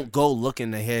 I don't go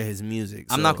looking to hear his music.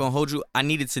 I'm so- not gonna hold you. I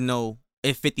needed to know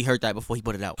if 50 heard that before he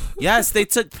put it out. Yes, they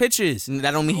took pictures.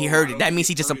 That don't mean he No, heard I it. don't That think means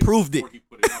he just heard approved it. before he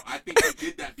put it out. I think he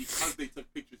did that because they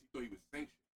took pictures. He thought he was sanctioned.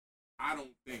 I don't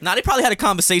think. Nah, they probably had a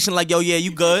conversation like, yo, yeah,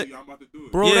 you good. I'm about to do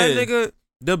it. Bro, that Yeah. nigga.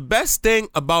 The best thing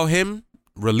about him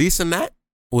releasing that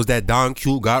was that Don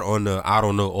Q got on the I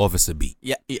don't know officer beat.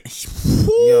 Yeah. Yo,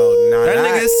 nah, That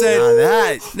nigga said- nah,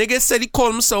 that. Nigga said he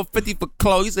called himself 50 for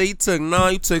clothes. He said he took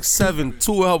 9, you took 7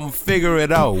 to help him figure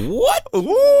it out. What?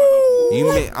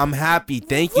 I'm happy.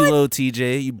 Thank you, Lil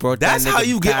TJ. You brought That's that nigga how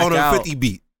you get back on a out. 50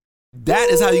 beat. That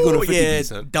is how you go to 50 yeah, beat,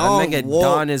 son. Don, That nigga Walt.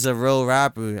 Don is a real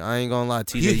rapper. I ain't gonna lie,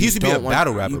 TJ. He you used to be a don't want-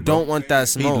 battle rapper, You bro. don't want that He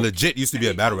smoke. legit used to be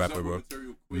a battle rapper, bro.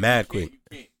 Mad quick.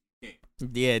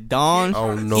 Yeah, Don. I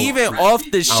don't know. Even off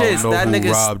the shits, know that who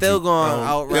nigga's robbed still you. going I don't-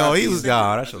 out. Yo, rap he you. was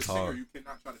God. That shit was As a singer, hard. you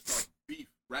cannot try to start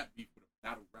rap beef with a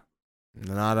battle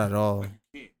rapper. Not at all. Like,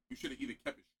 you can't. You should have either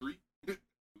kept it street,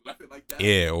 left it like that,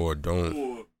 Yeah, or don't.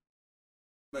 or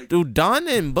like Dude, Don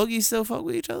and Boogie still fuck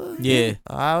with each other? Yeah.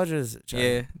 I was just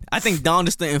Yeah. I think Don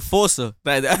is the enforcer.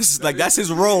 That's like that's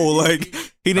his role. Like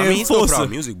he the I mean, he still put enforcer. out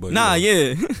music, but Nah, you know.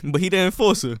 yeah. But he the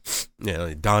enforcer. Yeah,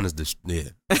 like Don is the yeah.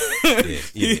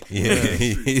 Yeah,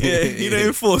 he the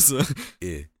enforcer.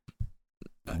 Yeah.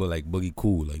 But like Boogie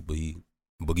cool, like Boogie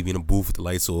be in a booth with the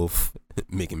lights off,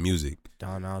 making music.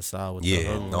 Don outside with the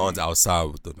Yeah, hood. Don's outside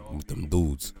with them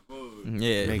dudes.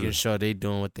 Yeah. Making sure they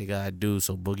doing what they gotta do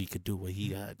so Boogie could do what he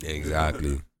gotta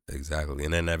do. Exactly.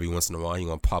 And then every once in a while he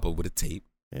gonna pop up with a tape,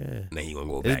 Yeah. and then he gonna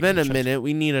go back. It's been a and shut- minute.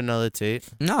 We need another tape.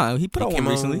 Nah, he put He out one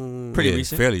came recently. out- Pretty yeah,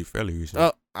 recent. fairly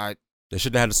recent. Oh, They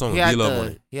should have had the song he with had B-Love on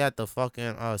it. he had the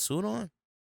fucking suit on.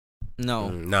 No.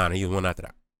 Nah, he was one after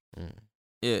that.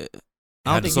 Yeah. I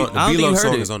I don't think you, the I don't think B-Love you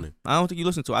song heard is it. on it. I don't think you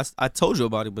listened to it. I told you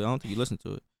about it, but I don't think you listened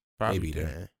to it. Probably Maybe there.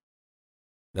 didn't.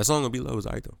 That song with B-Love was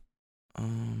alright though.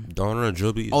 Donner and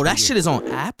Drillbeat. Oh, that shit is on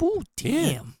Apple?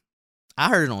 Damn. I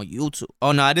heard it on YouTube.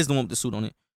 Oh, no, it is the one with the suit on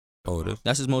it. Oh, it is.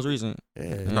 That's his most recent.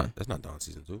 Yeah. That's not Dawn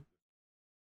season 2.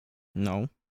 No.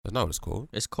 That's not what it's called.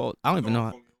 It's called, I don't even know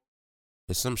how.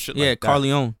 It's some shit Yeah, like that.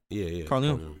 Carleone. Yeah.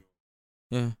 Carleone.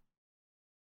 Yeah.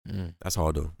 That's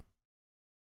hard though.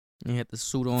 He had the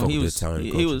suit on. Fuck He with was, the Italian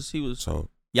he culture. was. So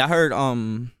Yeah, I heard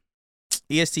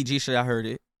ESTG shit. I heard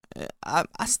it.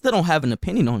 I still don't have an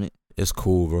opinion on it. it's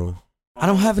cool, bro. I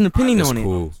don't have an opinion It's on it.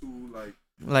 cool.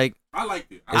 Like I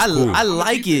liked it. It's cool. I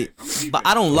like it, but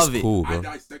I don't love It's it. cool, I bro.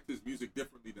 dissect his music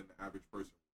differently than the average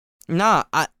person. Nah,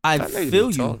 I That nigga feel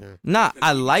be you. talking. Nah,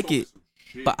 I He like told it. some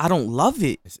shit. but I don't love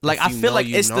it. If Like I you feel know, like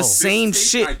you it's know. the same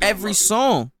This tape, I shit don't every love it.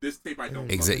 song. This tape I don't.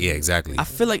 Yeah, exactly. I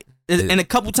feel like, and a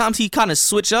couple times he kind of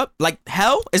switch up. Like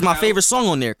Hell is my Hell. favorite song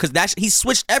on there because he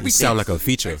switched He everything. sound like a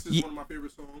feature. X is one of my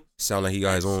favorite songs. Sound like he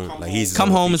got his own. Come Like he's his Come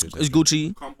own Home is features.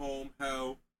 Gucci. Come Home,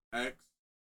 Hell, X.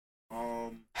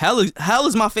 Hell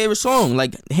is my favorite song.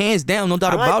 Like hands down, no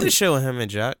doubt I like about the it. shit with him and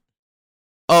Jack.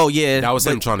 Oh yeah, That was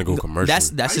but him trying to go commercial.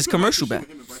 That's I his used to like commercial the shit back.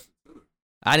 with him and Bryson Tiller.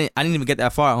 I didn't even get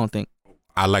that far. I don't think.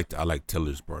 I like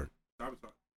Tiller's part.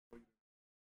 Sabotage.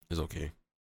 It's okay.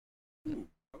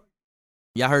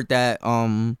 Y'all heard that?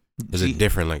 It's a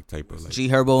different like type of like. G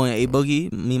Herbo and A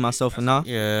Boogie, Me, Myself, and I.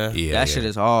 Yeah. Yeah, That shit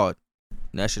is hard.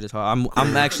 That shit is hard.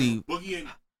 I'm actually Boogie and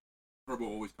Herbo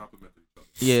always compliment each other.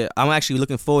 yeah. I'm actually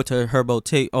looking forward to Herbo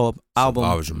tape album.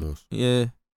 Survivor's Remorse. Yeah,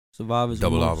 Survivors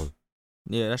Double Remorse. album.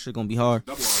 Yeah, that shit gonna be hard.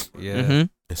 Double album. Right? Yeah. Mhm.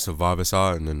 It's Survivor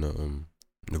side and then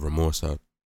the Remorse side.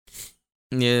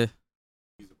 Yeah.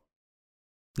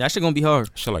 That shit gonna be hard.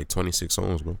 Shit like 26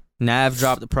 songs, bro. Nav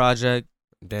dropped the project.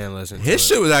 Dan, listen. to His it.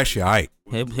 shit was actually alright.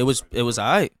 It was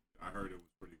alright. I heard it was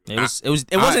pretty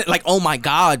good. It wasn't like oh my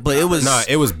god, but it was. Nah,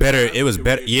 it was better. It was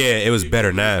better. Yeah, it was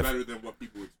better Nav. Better than what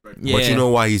people expected. Yeah. But you know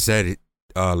why he said it?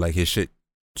 Like his shit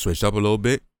switched up a little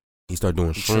bit. He started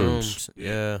doing shrooms Shrooms.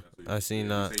 Yeah. I seen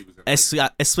that.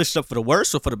 It switched up for the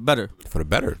worse or for the better. for the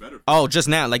better. Oh, just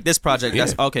now, like this project. Yeah.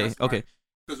 That's okay. Okay.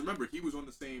 Because remember, he was on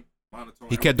the same monotone.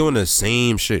 He kept doing the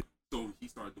same shit. So he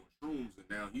started doing shrooms, and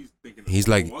now he's thinking. He's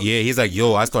like, he's like,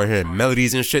 yo, I started hearing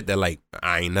melodies and shit that like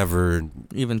I ain't never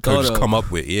Even could thought just of. come up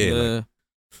with. Yeah,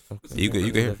 like, Yeah. you could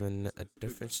hear. Living a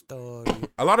different story.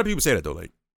 A lot of people say that though,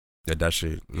 like that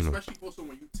shit. You know, Especially also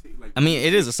when you take like. I mean,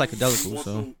 it is a psychedelic, you so.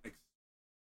 also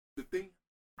the thing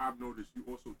I've noticed, you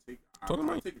also take. Talk to I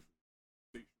Mike. take it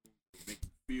to make you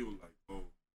feel like,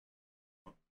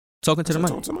 oh. Talking to the mic.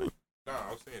 Talk to me. Nah,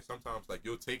 I was saying sometimes like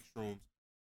you'll take shrooms,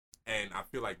 and I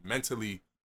feel like mentally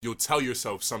you'll tell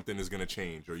yourself something is gonna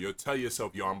change, or you'll tell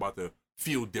yourself, yo, I'm about to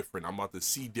feel different, I'm about to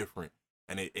see different,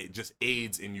 and it just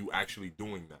aids in you actually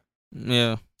doing that.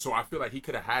 Yeah. So I feel like he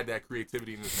could have had that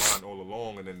creativity in his mind all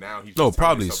along, and then now he's No, just telling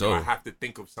probably himself, so. "Yo, I have to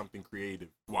think of something creative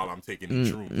while I'm taking the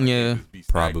shrooms. I can't yeah. just be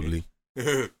Probably.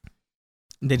 stagnant."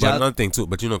 Did But y'all? another thing too,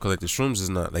 but you know, cause like the shrooms is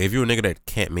not like if you're a nigga that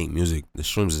can't make music, the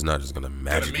shrooms is not just gonna Gotta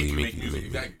magically make you music. make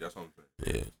Exactly. music. That's what I'm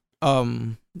saying.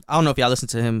 Yeah, I don't know if y'all listen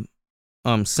to him.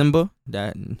 Simba,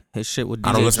 that his shit with DJ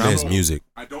I don't listen to his Drama. music.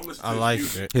 I don't listen to I his like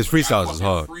music. it. His freestyles is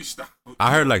hard. Freestyle.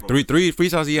 I heard like three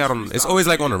freestyles he had on. It's always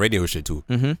like on the radio shit too.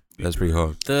 Mm-hmm. That's pretty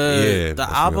hard. The that's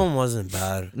pretty album wasn't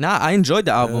bad. Nah, I enjoyed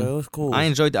the Yeah, album. it was cool. I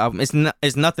enjoyed the album.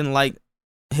 It's nothing like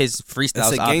his freestyles.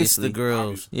 It's against obviously. the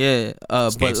girls. Yeah. It's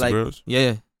But Gangsta like, Girls?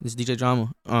 yeah, it's DJ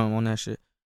Drama. On that shit.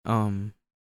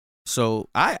 So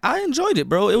I enjoyed it,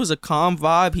 bro. It was a calm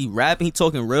vibe. He rapping. He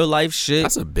talking real life shit.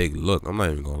 That's a big look. I'm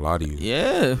not even gonna lie to you.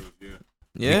 Yeah.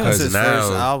 Yeah. Because That's his now-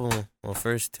 first album or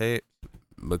first tape.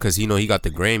 Because you know he got the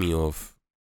Grammy off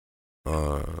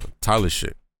Tyler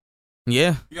shit.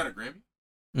 Yeah. You got a Grammy?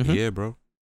 Mhm. Yeah, bro.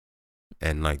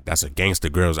 And like that's a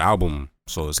Gangsta Girls album,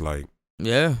 so it's like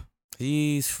Yeah.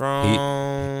 He's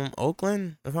from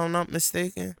Oakland, if I'm not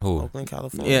mistaken. Who? Oakland,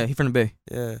 California. Yeah. He from the Bay.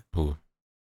 Yeah. who?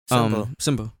 Simba.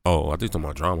 Simba. Oh, I think you're talking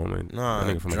about Drama. Man. Nah,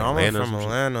 That nigga from Drama Atlanta or from some shit.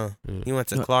 Atlanta. Yeah. He went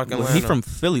to Clark, Well, Atlanta. he from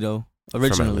Philly though. From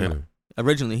Originally. Atlanta.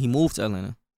 Originally, he moved to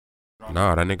Atlanta.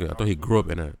 Nah, that nigga. I thought he grew up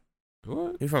in that.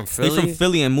 What? He from Philly. He from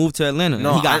Philly and moved to Atlanta.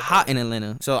 No, he got I- hot in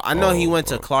Atlanta. So I know he went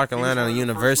to Oh. Clark, Atlanta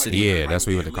University. Yeah, that's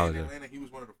where he went to college at. Atlanta, he was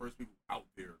one of the first people out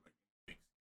there. Like,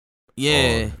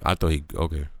 Yeah. Oh, I thought he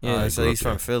okay. Yeah. Alright, He so grew he's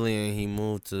up from Philly and he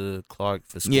moved to Clark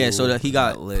for school. Yeah, so that he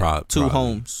got lit. there. Two Probably.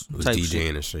 homes Was type DJing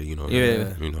shit. and shit. You know.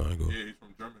 Yeah. You know how I go. yeah, he's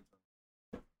from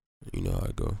Germantown. You know how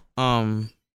I go.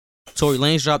 Tory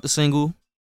Lanez dropped the single.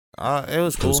 It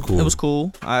was It cool. was cool. It was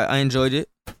cool. I enjoyed it.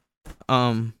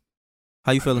 How you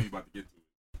I know feeling? you about to get to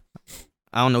it.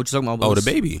 I don't know what you're talking about. Oh, but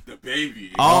the baby. The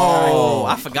baby. Oh,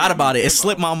 I forgot about it. It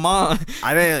slipped my mind.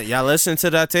 I didn't. Y'all listen to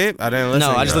that tape? I didn't listen.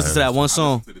 No, I just yet. listened to that one I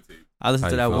song. listened to the tape. I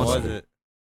listened to How that you one feel? What song. was it?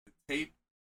 The tape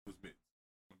was mid.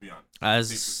 To be honest.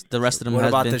 As the rest of them What has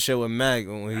about been. the shit with Meg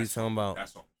when he's talking about? That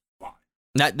song was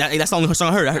fire. That's the only song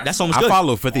I heard. That song was I good.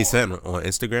 follow 50 Cent on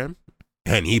Instagram,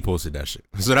 and he posted that shit.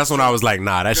 So that's when I was like,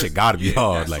 nah, that shit gotta be Yeah,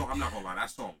 hard. that Like, song, I'm not gonna lie, that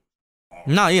song was hard.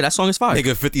 Nah, yeah, that song is fire.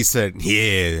 nigga, 50 Cent,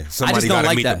 yeah, somebody don't gotta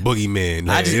like meet that. the boogeyman.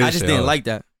 I Like, just this shit didn't hard. like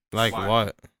that. Like Why?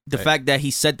 what? The Hey. fact that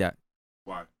he said that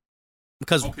Why?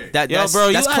 because Okay. that's Yo,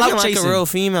 bro, that's you clout acting like chasing. a real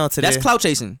female today. That's clout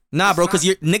chasing. Nah, bro, because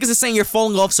It's niggas is saying you're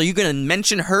falling off, so you're gonna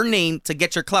mention her name to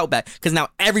get your clout back. Because now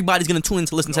everybody's gonna tune in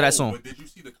to listen to that song. But did you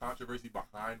see the controversy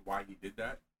behind why he did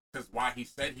that? Because why he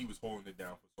said he was holding it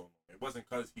down for so long. It wasn't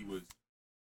because he was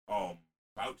clout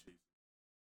chasing.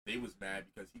 they was mad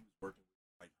because he was working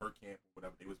with, like, her camp or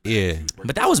whatever. They was Yeah. because he was working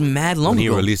But that was mad long When he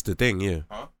ago. released the thing, yeah.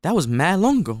 That was mad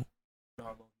long ago.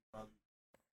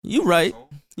 You right.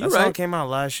 You That song right. came out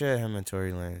last year. Him and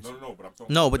Tory Lanez. No, but I'm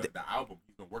talking No, about but the album.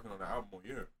 He's been working on the album all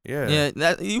year. Yeah. Yeah,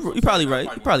 that you probably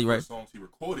right. You probably right. Songs he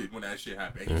recorded when that shit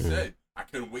happened. And he said, "I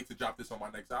couldn't wait to drop this on my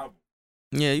next album."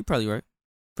 Yeah, you probably right.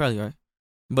 Probably right.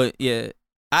 But yeah,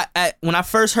 I when I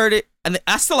first heard it, and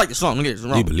I still like the song. Don't get this Do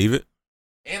you wrong. believe it?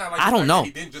 And I like. I the don't fact know. that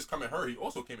he didn't just come at her. He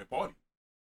also came at Party.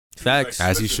 Facts.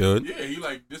 As he listen, should. Yeah, he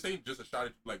like, this ain't just a shot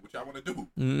at like what y'all want to do.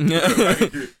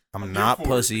 the I'm not here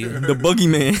for pussy. it.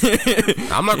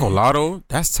 boogeyman. I'm not gonna lie though.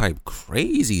 That's type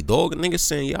crazy, dog. A nigga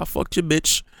saying, yeah, I fucked your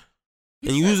bitch. He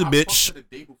And you said, was a "I bitch." fucked her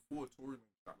the day before Tory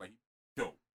Lanez stopped. Like,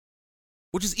 yo,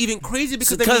 Which is even crazy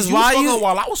because Because you why was fucking you-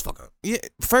 while I was fucking. Yeah.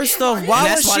 First off, And why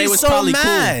that's was why she they was so probably cool.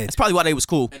 mad? That's probably why they was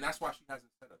cool. and that's why she hasn't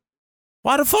said it.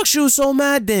 Why the fuck she was so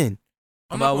mad then?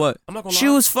 About what? I'm not gonna She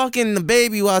lie. was fucking the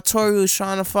baby while Tori was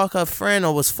trying to fuck her friend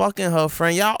or was fucking her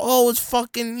friend. Y'all always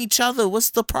fucking each other.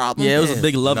 What's the problem? Yeah, it was here? a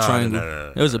big love Nah, triangle.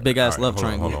 nah. It was a big ass All right, love hold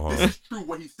on, triangle. hold on, If hold this is true,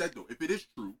 what he said though, if it is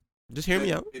true, Just hear me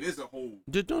then out. It is a whole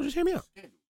Just hear me out.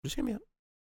 scandal. Just hear me out.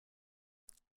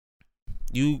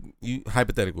 You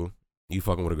hypothetical. You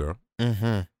fucking with a girl.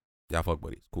 Mm-hmm. Y'all fuck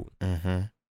buddies. Cool. Mm-hmm.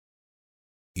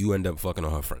 You end up fucking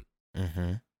on her friend.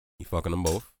 Mm-hmm. You fucking them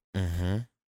both. Mm-hmm.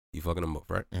 You fucking them both,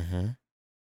 right? Mm-hmm.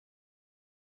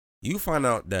 You find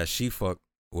out that she fucked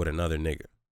with another nigga.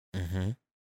 Mm-hmm.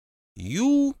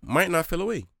 You might not feel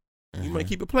away. You might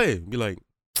keep it playing. Be like,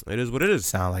 it is what it is.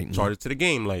 sound like Charge it to the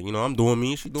game. Like, you know, I'm doing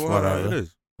me. She doing her. Whatever. It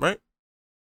is. Right?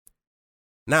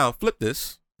 Now, flip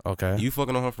this. Okay. You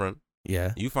fucking on her friend.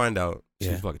 Yeah. You find out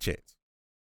Yeah. she's fucking Chance.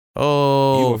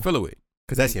 Oh. You won't feel away.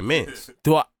 Because that's your man's.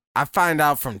 Do I find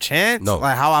out from chance? No.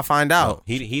 Like how I find out? No,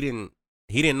 he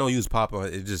didn't know you was popping.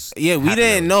 It just Yeah, we happened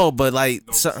didn't that way. know, but like,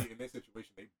 No, so, see, in this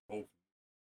situation, they both.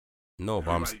 No,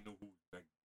 but I'm Everybody knew who was like,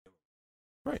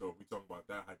 Right. So if we talking about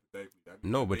that hypothetically, that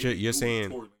No, means but they you're knew saying-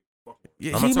 Tory Lanez was fucking.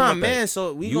 yeah, I'm he not my talking about that. man,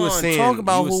 so we You were gonna saying- talk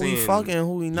about you were who we saying- fucking and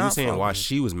who we not you saying fucking. why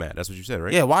she was mad? That's what you said,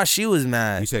 right? Yeah, why she was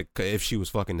mad. You said if she was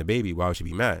fucking the baby, why would she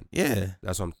be mad? Yeah.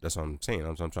 That's what I'm saying.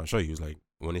 I'm trying to show you. It's like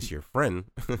when it's your friend,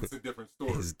 It's a different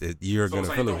story. you're So gonna it's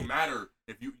like, feel it it. don't matter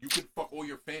if you could fuck all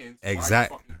your fans.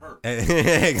 Exact- Why are you fucking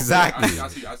her? Exactly. I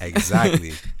see.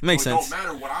 Exactly. Makes So it sense. don't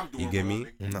matter what I'm doing. You get wrong, me?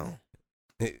 nigga. No.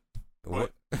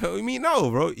 What? You mean no,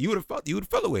 bro? You would have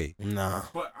fell away. Nah.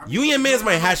 But I You and your no, mans no,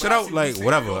 might no, hash but it I out, see what you're like, saying.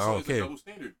 whatever, Also, I don't it's a care. double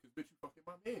standard, 'cause bitch, you fucking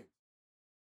my man.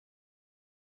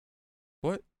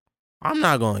 What? I'm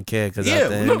not gonna care because Yeah, at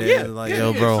the end no, of the yeah, day, like, yeah,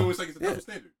 yo, So bro. it's like it's a double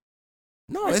standard.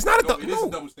 No, it's not a No, it is a no.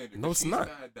 double standard. No, 'cause it's she's not.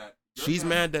 mad that you're She's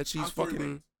mad that she's I'm Tory fucking.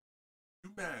 Lanez. You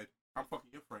mad? I'm fucking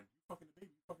your friend. You fucking the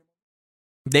baby. You fucking.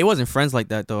 They wasn't friends like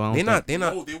that though. I don't They're think. not. They're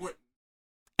not. No, they weren't.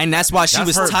 And that's why she That's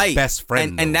was her tight. best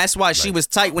friend, and though. that's why she Like- was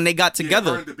tight when they got Yeah, her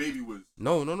together. and the baby was.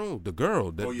 No. The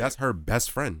girl. Oh, yeah. That's her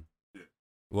best friend. Yeah.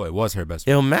 Well, it was her best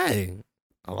friend. Yo, Mag,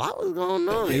 a lot was going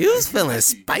on. You was feeling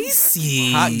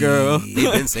spicy. Hot girl. They've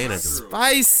been saying that to me. That's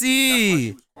why she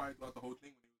Spicy. was quiet throughout the whole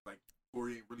thing when it was like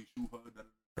Tory ain't really shoot her.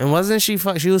 And wasn't she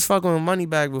she was fucking with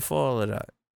Moneybag before all of that?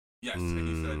 Yes, and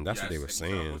he said, That's what they were and he said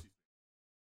her saying. pussy.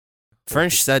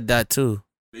 French said that too.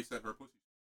 They said her pussy.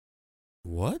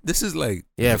 What? This is like.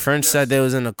 Yeah, French Yes. said they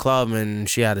was in a club and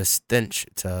she had a stench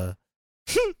to her.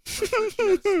 She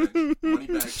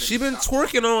been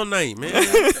twerking all night, man.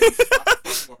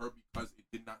 For her because it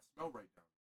did not smell right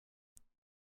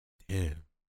now. Yeah.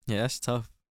 Yeah, that's tough.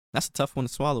 That's a tough one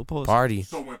to swallow. Pause. Party.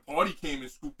 So when Party came and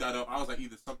scooped that up, I was like,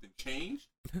 either something changed.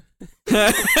 He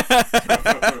don't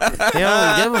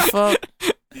give a fuck.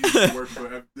 He used to work for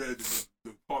the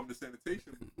Department of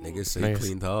Sanitation. before. Niggas say Niggas.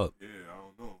 cleaned her up. Yeah, I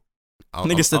don't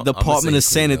know. Nigga said Department of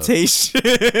Sanitation.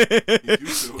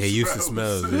 He used to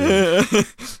smell. Yeah.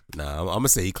 Nah, I'm gonna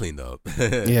say he cleaned up.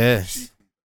 Yeah.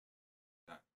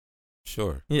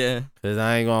 Sure. Yeah. Cause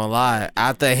I ain't gonna lie.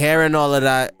 After hearing all of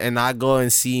that and I go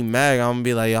and see Meg, I'm gonna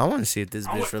be like, yo, I wanna see if this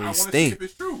bitch I really want to see stink. if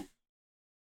it's true.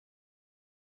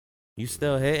 You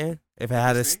still hitting? If it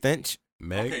had a Stink? stench?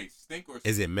 Meg? Okay, stink or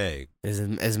Is it Meg?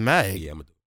 Is Meg. Yeah, I'm gonna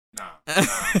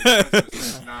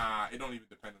do Nah, it don't even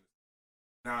depend on.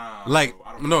 Nah, it. Like, bro,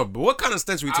 I don't no, know. but what kind of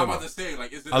stench are we I'm talking about about? to say,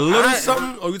 like, is it A little I-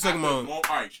 something? Or you talking after about?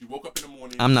 All right, she woke up in the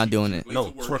morning. I'm not she doing was it. late No,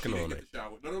 to work, twerking she didn't all get night. the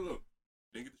shower. No.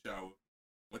 Didn't get the shower.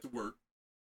 Went to work.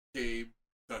 Came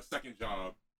to second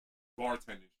job,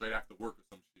 bartending straight after work or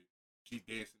some shit. She's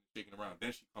dancing, shaking around.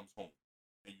 Then she comes home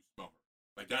and you smell her.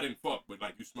 Like, that didn't fuck, but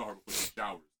like you smell her before she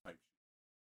showers. Like,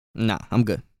 Nah, I'm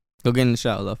good. Go get in the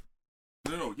shower, love.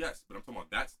 no, yes, but I'm talking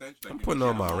about that stench. Like, I'm maybe putting she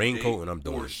on had a my long raincoat day, and I'm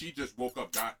doing Or it. she just woke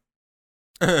up, got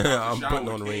I'm shower putting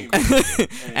on the came, raincoat.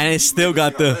 And it you still look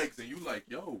got at her the. legs and you like,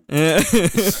 yo, Yeah.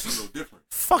 that's a little different.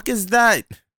 Fuck is that?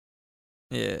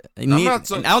 Yeah. I'm not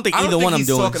And I don't think either one I'm he's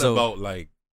doing. talking So about like,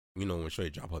 you know, when Shorty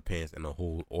drop her pants and the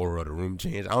whole aura of the room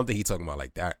changed. I don't think he's talking about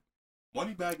like that.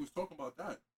 Moneybag was talking about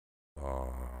that.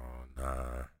 Oh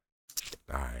nah.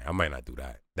 Alright, I might not do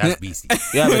that. That's beastie.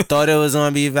 You ever thought it was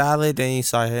gonna be valid, then you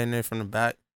start hitting it from the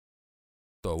back,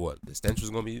 So what? The stench was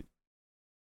gonna be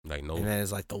like no. and then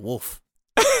it's like the wolf.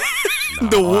 Nah,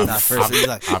 The wolf. That first, he's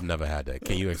like, I've never had that.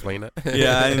 Can you explain that?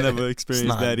 yeah, I ain't never it's experienced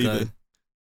not that either. good.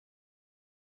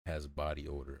 Has body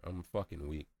odor. I'm fucking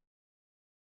weak.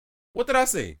 What did I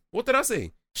say? What did I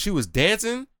say? She was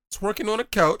dancing, twerking on the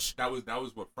couch, That was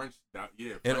what French.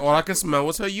 Yeah. and French all I could smell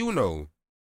was her. You know,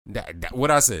 that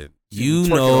what I said. She You was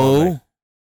twerking all know, night.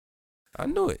 I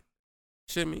knew it.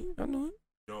 Shit, me. I knew it.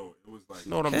 Yo, it was like.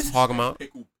 You know what I'm talking about?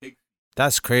 Pickle pig.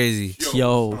 that's crazy.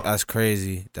 Yo. That's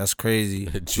crazy. That's crazy.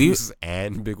 Juice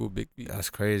and big old big feet. That's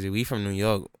crazy. We from New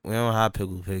York. We don't have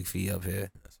pickle pig feet up here.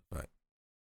 That's a fact.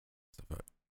 That's a fact.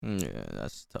 Yeah,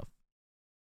 that's tough.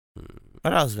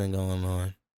 What else been going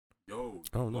on? Yo,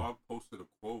 I don't know. Blog posted a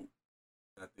quote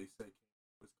that they said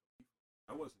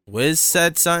I wasn't. Wiz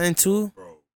said something too. Bro,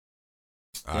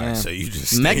 All right, Damn. so you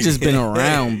just Mac stink. just been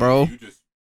around, bro.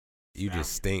 You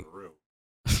just stink. For real.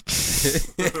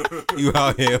 You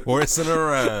out here horsing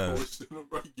around.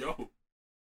 Yo,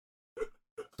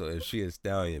 So if she a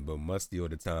stallion but musty all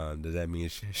the time, does that mean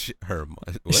her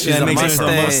what? She's That a makes her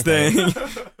a Mustang.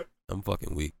 Mustang. I'm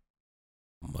fucking weak.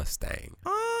 Mustang.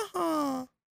 Uh-huh.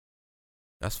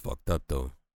 That's fucked up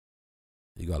though.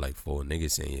 You got like 4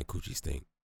 niggas saying your coochie stink.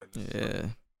 Yeah.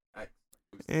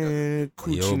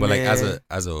 Yo, but like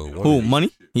as a woman, Who?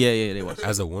 Money? Yeah, they was.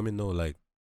 as a woman though, like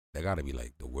that gotta be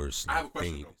like the worst I have a like,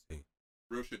 question, thing you though. can say.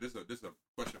 Real shit. This is a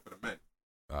question for the men.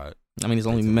 Alright. I mean, there's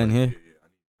only men here.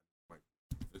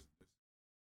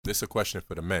 This is a question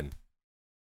for the men.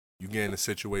 You get in a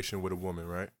situation with a woman,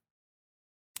 right?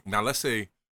 Now, let's say,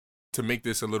 to make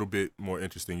this a little bit more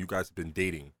interesting, you guys have been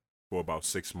dating for about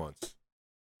 6 months,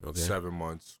 Okay. 7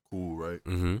 months, cool, right?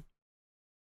 Mm-hmm.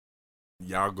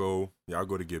 Y'all go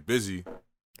to get busy,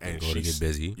 and Go to get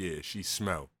busy. Yeah, she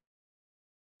smell,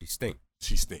 She stink.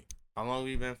 she stink. How long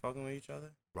we been fucking with each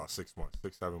other? About 6 months,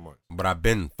 7 months. But I've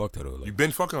been fucked her though. Like, You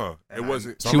been fucking her. It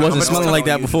wasn't. She wasn't smelling like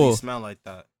that before. Smell like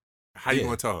that. How you Yeah.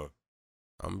 gonna tell her?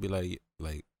 I'm gonna be like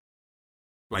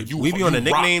Like you, we be on you a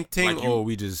nickname rock, thing like you- or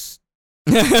we just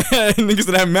Niggas,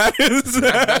 that matters.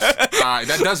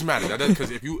 that does matter. That does,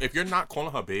 because if you're not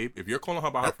calling her babe, if you're calling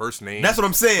her by her first name, That's what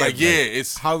I'm saying. like, yeah,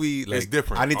 it's how we like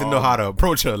different. I need to know how to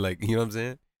approach her, like, you know what I'm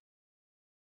saying?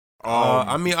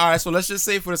 I mean, all right, so let's just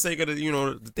say for the sake of the, you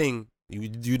know, the thing,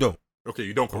 you don't. okay,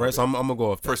 you don't call All right, her so I'm gonna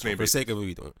go off First that, name for the basis. sake of what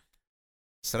we doing.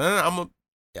 So then I'm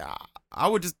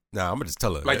gonna just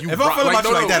tell her. Like, you if rock- I feel like, about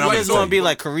you no, like that, no, I'm like, gonna It's tell gonna you. be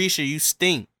like Carisha, you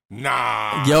stink.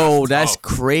 Nah, Yo, that's tough.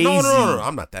 crazy. No,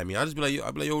 I'm not that mean. I just be like,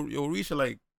 yo, Risha,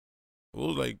 like,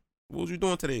 what was you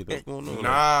doing today? What's going on?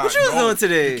 Nah, What you was no, doing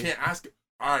today? You can't ask.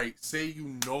 All right, say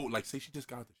you know, like, say she just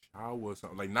got out the shower or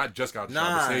something. Like, not just got out the shower.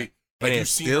 Nah. But say And like you it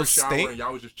seen still her shower stink? and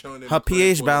y'all was just chilling. In Her the crib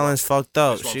pH or balance fucked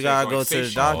up. That's what She I'm gotta saying. go Like, to say the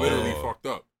she doctor. Literally fucked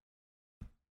up.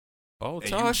 Oh, And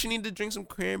tell you- her she need to drink some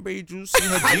cranberry juice. See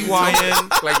her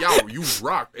GYN. Like, y'all, you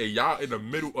rock, and y'all in the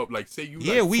middle of, like, say you.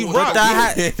 Yeah, like, we full- rock. But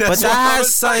that, Yeah, but that's that what I has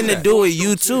was something to saying. do with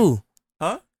you too.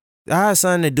 Huh? That has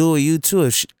something to do with you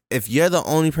too. If you're the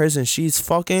only person she's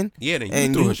fucking, Yeah, then you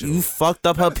and do you, her shit. you fucked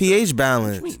up her pH What you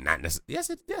balance. mean? Not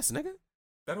necessarily. Yes, nigga.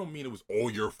 That don't mean it was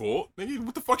all your fault. Nigga,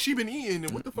 what the fuck she been eating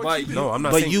and what the fuck But she been No, I'm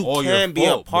not But saying you all your can be a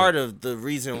fault, part but- of the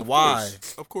reason Of why.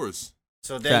 course, Of course.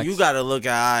 So then Facts. you gotta look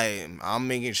at I'm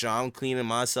making sure I'm cleaning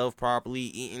myself properly,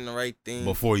 eating the right thing.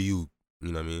 before you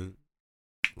know what I mean,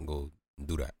 go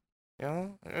do that. You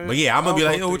know? But yeah, I'm gonna be I'll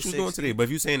like, go yo, what you doing 360. today? But if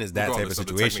you saying it's that type of Regardless the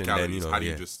situation, then you technicalities, know, how do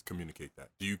yeah. you just communicate that?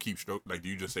 Do you keep stroke? Like, do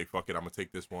you just say, fuck it, I'm gonna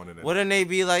take this one and then? Wouldn't they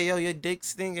be like, yo, your dick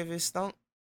stink if it stunk?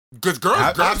 Because girls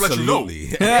let you know. Absolutely.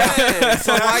 Yeah.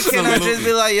 So why can't I just Absolutely.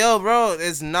 be like, yo, bro,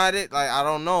 it's not it. Like, I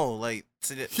don't know. Like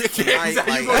tonight, exactly. You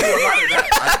like, gonna do a lot of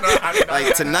that.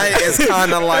 like tonight is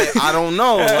kind of like I don't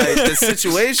know. Like the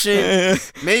situation,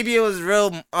 maybe it was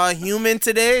real human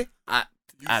today.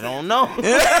 I don't know.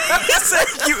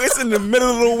 It's in the middle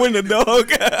of the winter, dog.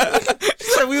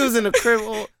 She said we was in the crib.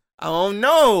 Well, I don't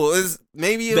know.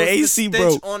 Maybe it The was AC the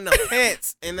stench broke. on the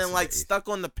pants and then like stuck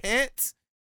on the pants.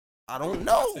 I don't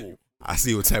know. I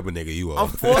see what type of nigga you I'm are.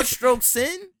 4 strokes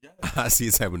in. I see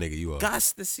what type of nigga you are. Got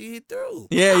to see it through.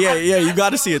 Yeah. You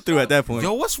got to see it through at that point.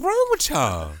 Yo, what's wrong with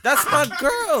y'all? That's my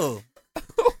girl.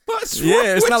 What's wrong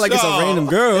Yeah, it's with not like it's a y'all? random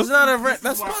girl. It's not a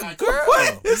that's my girl.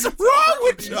 What is wrong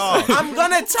with y'all? I'm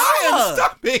gonna tell her.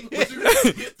 Stop it.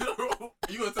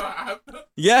 You gonna tell her after?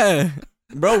 Yeah.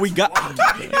 Bro, we got.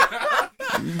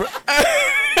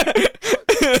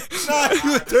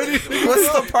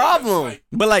 What's the problem?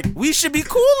 But like, We should be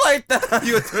cool like that.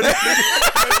 You should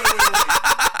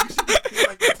be cool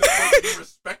like that to you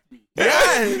respect me.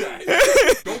 Yeah. Do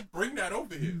that. Don't bring that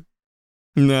over here.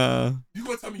 nah. You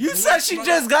gonna tell me You said she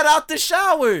just got out the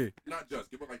shower. not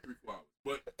just give her like 3-4 hours,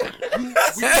 but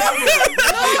Nah,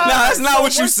 that's not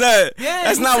what you said. Yeah,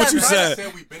 That's you not what said you I said.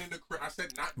 said we've been in the crib. I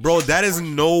said not. Bro, that is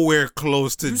nowhere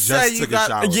close to You said just you took a got-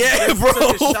 shower. Yeah, Took bro.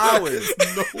 a shower. We've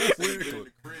been in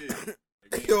the crib.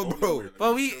 Like, Yo, we ain't bro. going nowhere. But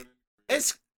Like, we-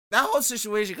 It's that whole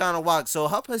situation kind of wild. So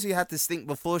her pussy had to stink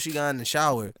before she got in the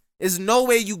shower. There's no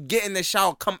way you get in the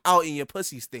shower, come out and your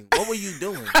pussy stink. What were you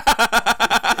doing?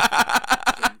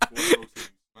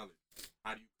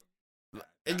 How do you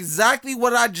Exactly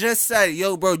what I just said.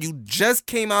 Yo, bro, you just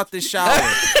came out the shower.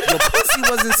 Your pussy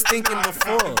wasn't stinking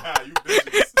before. you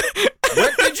business.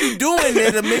 What did you do in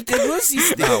there to make your pussy Nah,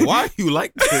 stink? why you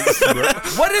like this, bro?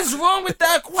 What is wrong with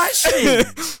that question?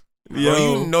 Bro,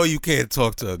 you know you can't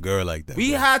talk to a girl like that.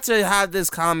 We bro. had to have this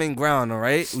common ground, all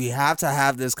right? We have to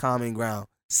have this common ground.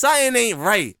 Something ain't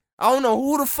right. I don't know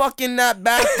who the fuck in that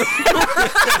bathroom.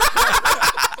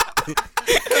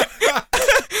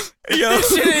 Yo. This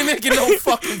shit ain't making no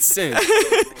fucking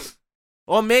sense.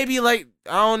 Or maybe like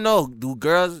I don't know. Do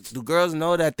girls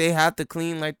know that they have to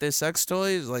clean like their sex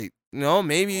toys? Like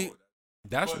maybe.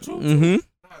 That's true. Mm-hmm.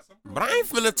 But I ain't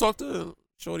finna talk to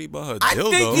Shorty about her I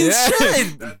dildo. think you Yeah.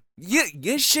 should.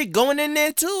 Your shit going in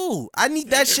there too. I need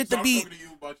that shit to be. Talking to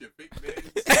you about your fake man.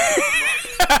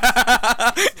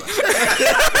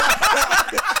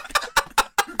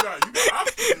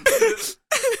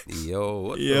 Yo,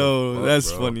 what the Yo, fuck,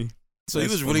 that's bro? funny. So you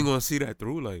was really gonna see that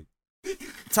through? Like,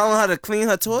 Telling her to clean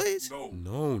her toys. No,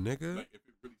 no, nigga. like if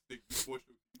it really sticks before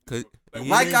Cause, Like, yeah.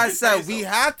 Like I you said, say we so.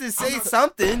 have to say I'm not-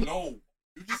 something. No,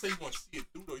 you just say you want to see it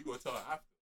through though. You gonna tell her after.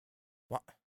 What?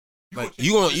 like change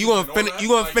you gonna positions and all finish that? you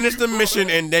gonna Like, finish the you mission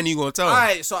gonna- and then you gonna tell All her.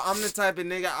 right, so I'm the type of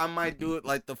nigga I might do it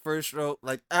like the first stroke.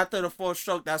 Like after the fourth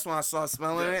stroke, that's when I start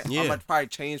smelling it. Yeah. I'm gonna probably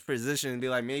change position and be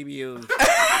like, maybe it was.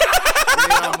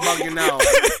 Maybe I'm bugging out.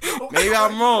 Maybe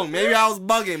I'm wrong. Maybe I was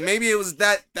bugging. Maybe it was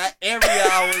that area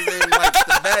I was in, like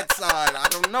the bedside. I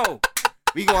don't know.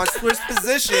 We gonna switch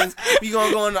positions. We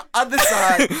gonna go on the other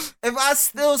side. If I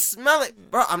still smell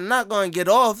it, bro, I'm not gonna get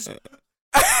off.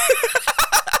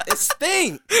 It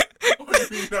stink.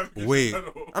 Wait.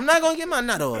 I'm not gonna get my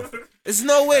nut off. There's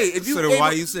no way. If you So then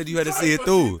why you said you had to see it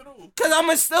through? Cause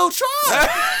I'ma still try.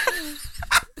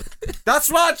 That's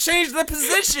why I changed the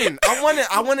position. I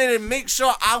wanted to make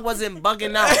sure I wasn't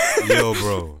bugging out. Yo,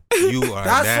 bro, you are a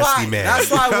That's nasty why. man.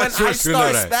 That's why when I I want you to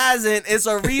start know that. spazzing, it's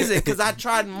a reason. Cause I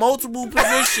tried multiple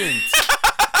positions.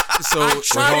 So I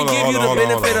try to give you the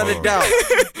benefit of the doubt.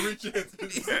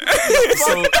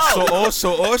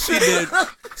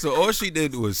 So all she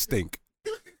did was stink.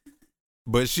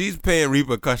 But she's paying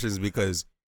repercussions because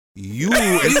you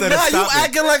instead Nah, of you stopping.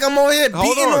 acting like I'm over here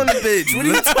Hold beating on. on the bitch. What are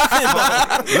you talking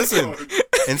about? Listen,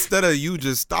 instead of you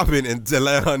just stopping and to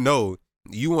let her know,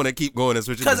 you want to keep going and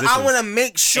switching Cause positions. I want to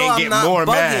make sure and I'm get not more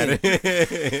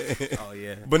bugging. mad. Oh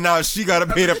yeah. But now she gotta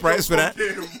pay the price for that.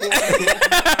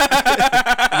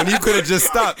 When you could have just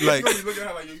stopped. Like, You look at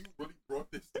her like, yo, you really brought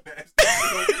this nasty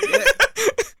shit over here?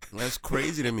 that's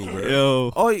crazy to me, bro.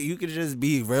 Yo. Oh, you could just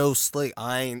be real slick.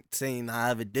 I ain't saying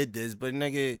I ever did this, but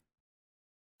nigga,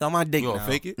 suck my dick You gonna now.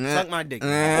 fake it? Suck my dick.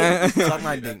 Now. Suck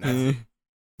my dick. Now.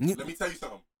 Let me tell you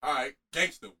something. All right,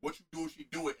 gangster, what you do if she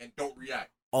do it and don't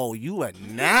react? Oh, you a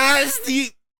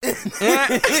nasty.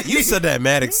 You said that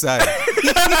mad excited.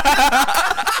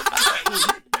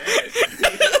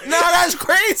 No, that's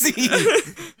crazy.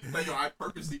 Like, yo, I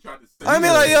purposely tried to say I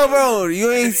mean, like, yo, bro,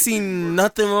 you ain't seen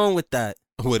nothing wrong with that.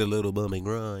 With a little bumming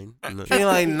grind. You're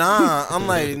like, nah. I'm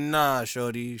like, nah,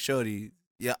 shorty,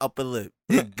 your upper lip,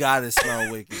 it gotta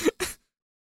smell wicked.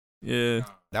 Yeah.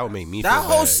 That would make me feel That whole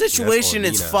bad. That's situation on me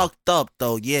is now. fucked up,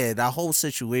 though. Yeah, that whole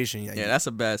situation. Yeah, that's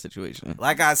a bad situation.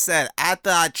 Like I said, after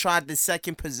I tried the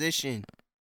second position,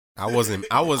 I wasn't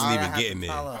I even had to getting there.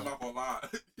 follow. I'm not gonna lie.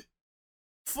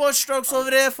 4 strokes over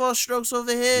there, 4 strokes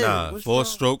over here. Nah, What's 4 wrong?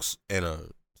 strokes and a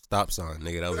stop sign,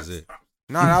 nigga. That was it.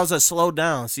 Nah, that was a slow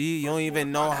down. See, you don't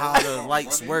even know how the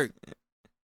lights work.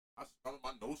 I smell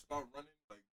my nose start running.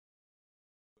 Like,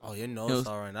 Oh, your nose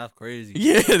all right. That's crazy.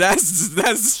 Yeah,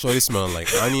 that's Shorty smelling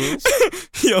like onions.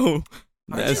 yo.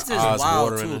 That's That's just eyes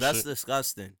wild watering too. and That's shit.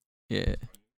 disgusting. yeah.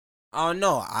 I don't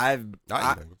know. I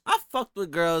I fucked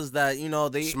with girls that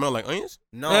they smell like onions.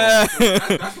 no that's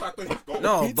what I thought he was going.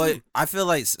 no, Me but too. I feel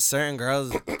like certain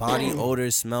girls' body odor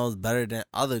smells better than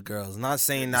other girls. Not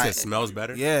saying You that said smells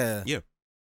better. Yeah. Yeah.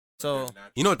 So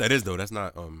You know what that is though? That's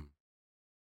not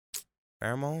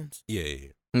Pheromones? Yeah.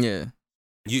 Yeah.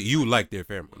 You like their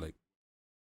pheromone, like.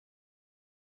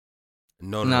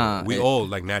 No. Nah, We all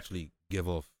like naturally give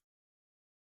off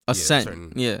A scent.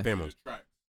 certain Yeah. pheromones.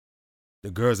 The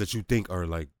girls that you think are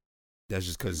like, that's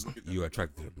just because you're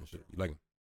attracted to them and shit. You like them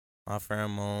My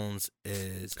pheromones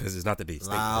is because it's not that they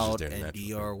stink. loud It's just their and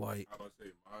natural Dior white. I was about to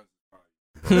say, mine's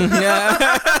Yeah.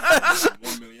 probably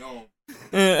 1 million.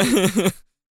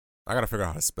 I gotta figure out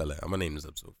how to spell it. I'm gonna name this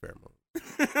episode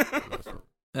pheromone.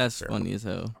 That's funny as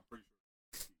hell.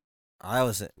 I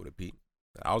was With a P.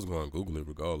 I was going to Google it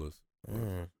regardless.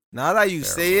 Now that you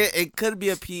say Pheromone. it could be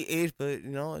a PH, but it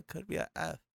could be a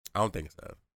F. I don't think it's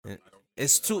that.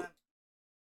 It's too.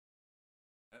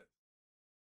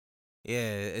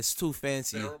 Yeah, it's too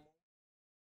fancy.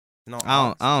 No,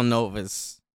 I don't know if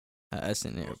it's an S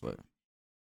in there, but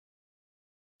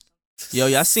yo,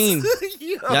 y'all seen? Yo,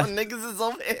 Yeah. niggas is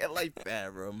over here like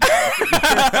Pheromones.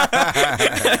 Pheromon.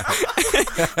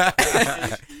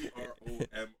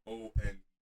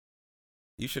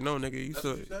 You should know, nigga. That's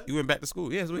what you said? You went back to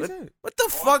school. Yeah, that's what he said. What the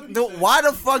fuck? Why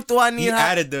the fuck do I need He to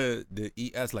added the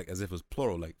ES like as if it was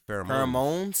plural, like pheromones.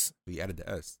 pheromones? He added the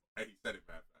S. Hey, he said it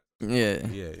fast. Yeah.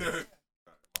 Yeah.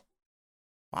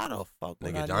 Why the fuck?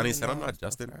 would Nigga, I Johnny need to said, I'm know not it's a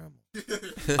Justin.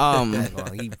 pheromone?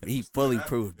 Well, he fully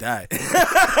proved that.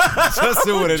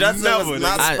 Justin would have Justin never. was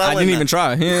not nigga. I spelling didn't even that.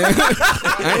 try. Yeah.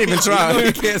 I didn't even try.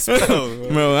 You can't spell.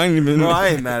 Bro, I ain't even. Bro, I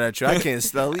ain't mad at you. I can't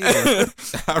spell either.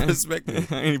 I respect it.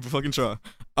 I ain't even fucking try.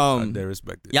 I dare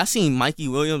respect it. Y'all seen Mikey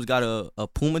Williams got a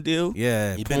Puma deal?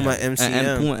 Yeah, He been Puma there. MCM.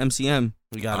 And Puma MCM.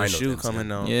 We got I a know shoe MCM. coming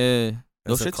out. Yeah.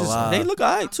 Those That's a shits is, collab. they look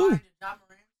alright too.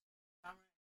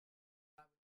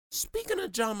 Speaking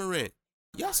of John Morant,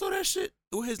 y'all saw that shit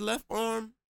with his left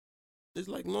arm is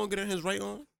like longer than his right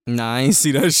arm? Nah, I ain't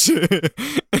see that shit.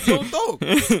 Yo, dog.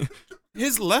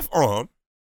 His left arm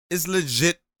is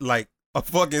legit like a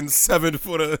fucking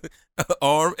 7-footer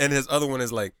arm, and his other one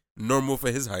is like normal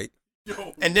for his height.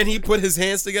 Yo, And then he put his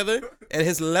hands together, and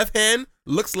his left hand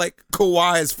looks like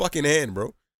Kawhi's fucking hand,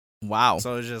 bro. Wow.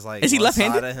 So it's just like Is he one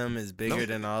left-handed? side of him is bigger No.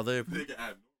 than the other. nigga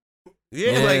had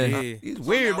Yeah, Yeah. like he's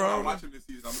weird, Now when I bro. watch him this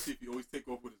season, I'm gonna see if he always take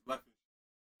off with his left.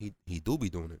 He do be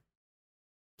doing it.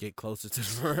 Get closer to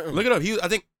the rim. Look it up. I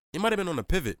think it might have been on a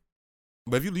pivot,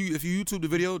 but if you YouTube the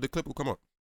video, the clip will come up.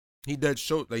 He dead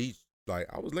showed like he's like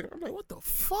I was looking. I'm like, what the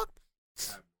fuck?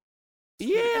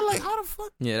 Yeah, like how the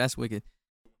fuck? Yeah, that's wicked.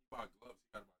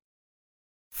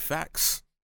 Facts.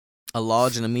 A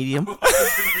large and a medium.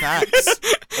 Facts.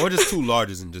 Or just two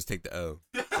larges and just take the L.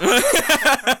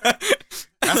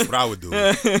 That's what I would do.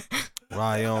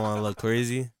 Why you don't want to look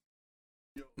crazy?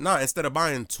 Nah, instead of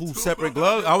buying two separate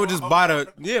gloves, I would just buy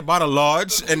the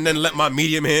large and then let my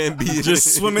medium hand be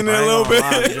Just swimming in I a ain't little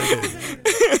gonna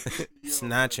bit. lie,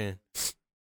 Snatching.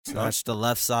 Snatch the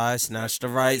left side, snatch the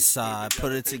right side,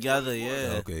 put it together,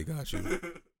 yeah. Okay, got you.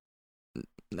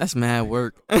 That's mad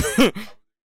work.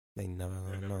 They never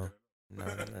gonna know. No.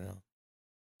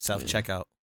 Self-checkout.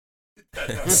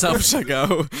 Self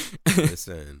checkout.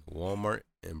 Listen, Walmart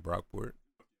in Brockport,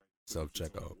 self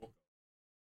checkout.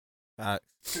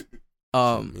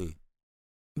 Me.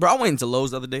 Bro, I went into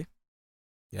Lowe's the other day.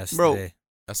 Yesterday.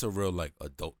 That's a real like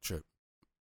adult trip.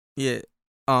 Yeah.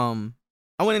 I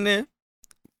went in there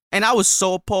and I was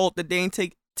so appalled that they ain't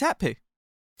take tap pay.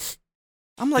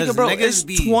 I'm like, 'Cause bro, niggas it's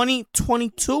be-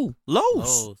 2022.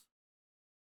 Lowe's. Lowe's.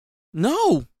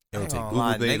 No. They don't I take ain't Google gonna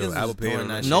lie, Pay, no niggas Apple is Pay, doing no that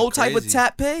nothing. shit. No type of crazy.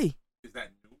 tap pay. Is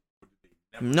that new? Or did they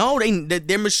never? No,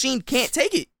 their machine can't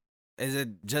take it. Is it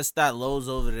just that Lowe's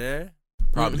over there?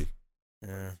 Probably.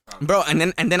 Yeah. Bro, and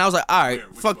then I was like, all right, Where?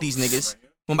 Which fuck one? these Right niggas. here?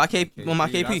 When my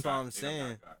KP. That's what I'm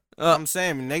saying. Uh, I'm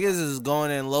saying niggas is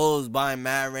going in Lowe's buying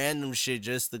mad random shit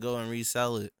just to go and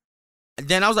resell it.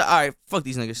 then I was like, all right, fuck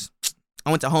these niggas. I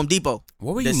went to Home Depot.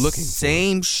 What were The you looking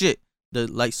same shit. The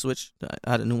light switch.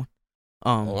 I had a new one. for?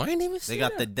 Oh, I ain't even see They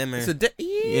got the that. dimmer. It's a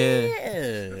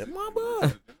yeah, my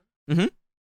boy. Mhm.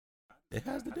 It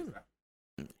has the dimmer.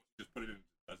 Just put it in.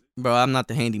 Does it? Bro, I'm not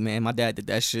the handyman. My dad did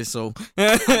that shit, so.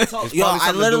 Yo, probably I something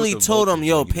to do literally with the told him, voltage,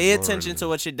 yo, like, pay ignoring attention it. to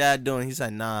what your dad doing. He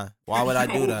said, nah. Why would I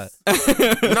do that?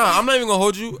 Nah, I'm not even gonna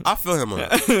hold you. I feel him on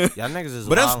that. Y'all niggas is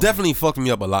But that's wildin'. definitely fucked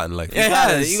me up a lot in life. Yeah. You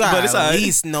gotta, has, you gotta but it's at alright.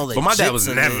 least know the But my dad was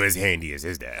gyps in never it. as handy as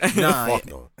his dad. Nah, Fuck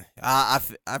no. I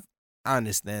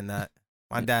understand that.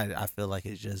 My dad, I feel like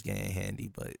it's just getting handy,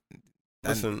 but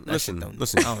that shit Listen.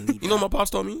 I don't need You know that. what my pops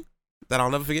told me that I'll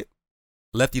never forget?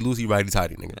 Lefty loosey, righty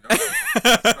tighty,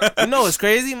 nigga. You know what's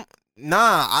crazy?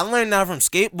 Nah, I learned that from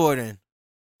skateboarding.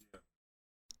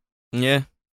 Yeah.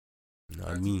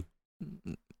 Not me.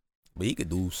 But he could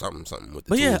do something with the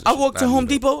But yeah, tools and I shit. walked to Not me, Home though.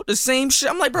 Depot, the same shit.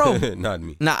 I'm like, bro. Not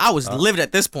me. Nah, I was livid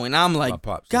at this point. Now I'm My like,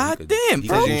 pops, God he could- damn, he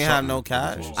bro. could do You ain't have something no with the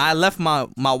cash? tools. I left my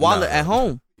wallet Nah. at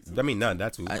home. I mean, not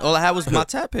that too. All I had was my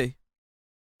tap pay.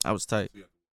 I was tight.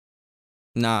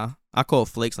 Nah, I called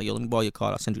Flakes like, yo, let me borrow your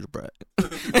card. I'll send you the bread.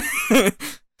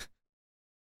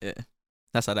 Yeah,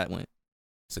 that's how that went.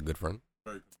 It's a good friend.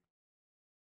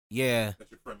 Yeah. That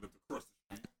your friend lived across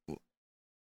the street.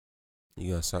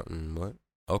 You got something? What?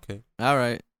 Okay. All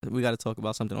right, we got to talk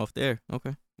about something off there.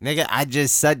 Okay. Nigga, I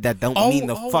just said that. Don't mean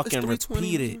to fucking it's 3:20.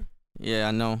 repeat it. Yeah,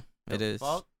 I know it The is.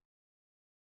 fuck?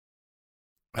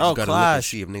 I just Oh, gotta Clash. look and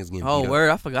see if niggas getting Oh, beat word!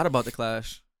 I forgot about the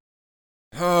Clash.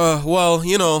 up. Well,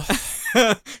 you know,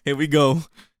 Here we go.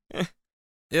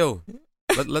 yo,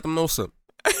 let them know something.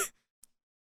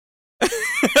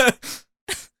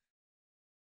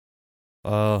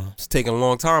 It's taking a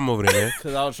long time over there, man.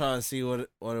 Cause I was trying to see what it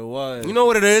was. You know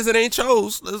what it is? It ain't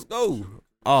chose. Let's go.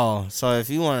 Oh, so if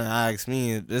you want to ask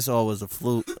me, this all was a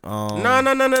fluke. No.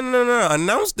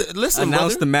 Announce the. Listen,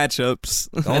 Announce brother. the matchups.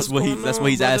 That's What's what going That's on,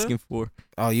 what he's brother? asking for.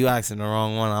 Oh, you asking the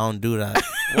wrong one. I don't do that.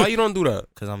 Why you don't do that?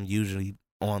 Cause I'm usually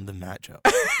on the matchup.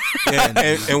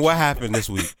 and what happened this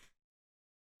week?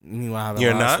 You mean what happened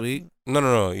You're last not? week?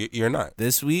 No. You're not.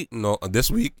 This week? No, this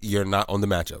week you're not on the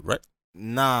matchup, right?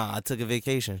 Nah, I took a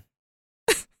vacation.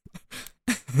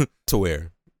 To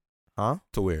where? Huh?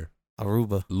 To where?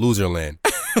 Aruba. Loser land.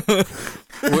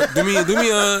 What, do me.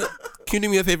 Can you do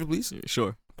me a favor, please?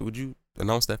 Sure. Would you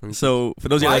announce that for me? So for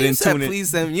those of you Why that you didn't said tune in,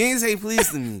 please to me? You ain't say please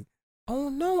to me. Oh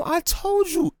no, I told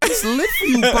you it's lit for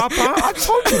you, Papa. I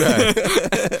told you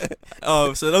that.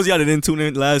 so those of y'all that didn't tune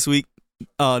in last week,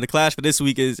 the clash for this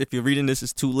week is If You're Reading This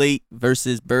Is Too Late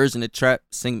versus Birds in the Trap,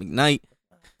 Sing McKnight.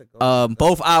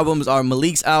 Both albums are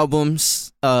Malik's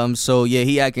albums. So yeah,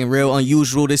 he acting real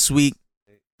unusual this week.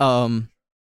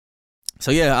 So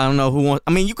yeah, I don't know who wants.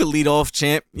 I mean, you could lead off,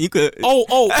 champ. You could.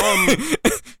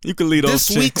 You could lead off. This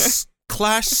champ. week's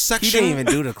Clash He section didn't even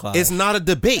do the class. is not a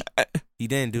debate. He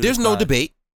didn't do. There's the no class.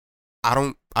 debate.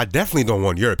 I definitely don't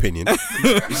want your opinion.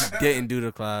 He didn't do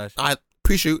the class. I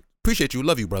appreciate you,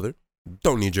 love you, brother.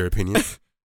 Don't need your opinion.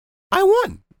 I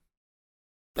won.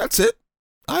 That's it.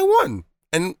 I won.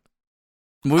 And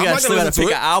we I'm got not still gonna got to listen pick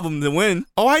to an it. album to win.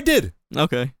 I did.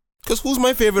 Okay. Cause who's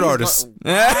my favorite artist?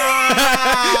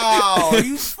 Wow, are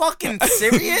you fucking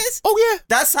serious? Oh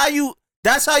That's how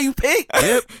you pick. yeah.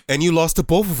 Yep. And you lost to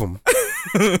both of them.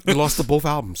 You lost to both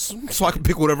albums, so I can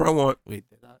pick whatever I want. Wait,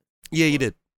 did I? Yeah, you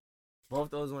did. Both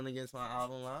those went against my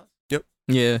album last.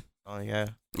 Yeah. Oh yeah.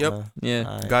 Yep. Yeah.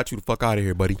 All right. Got you the fuck out of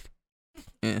here, buddy.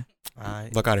 Yeah. All right.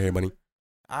 Fuck out of here, buddy.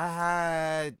 I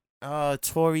had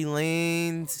Tory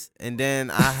Lanez, and then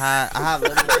I had Lil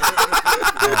Wayne.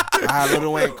 I had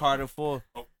Lil Wayne Carter 4.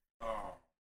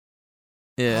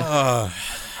 Yeah.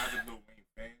 As a Lil Wayne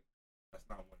fan, that's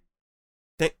not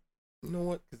one. You know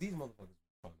what? Cause these motherfuckers.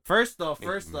 First off,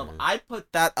 Man. I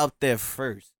put that up there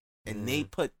first, and they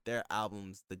put their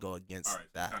albums to go against All right,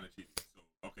 that. kind of cheated. So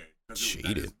okay, 'cause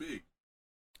Cheated. that is big.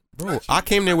 Bro, I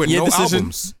came there with Your no decision.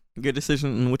 albums. Good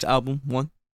decision on which album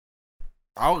won.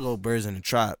 I'll go Birds in the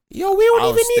Trap. Yo, we I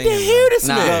don't was even need to thinking hear that. this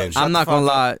Nah, man. Shut I'm the not gonna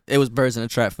fuck lie. It was Birds in the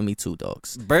Trap for me too,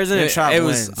 dogs. Birds in the Trap it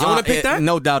wins. was. You wanna pick that?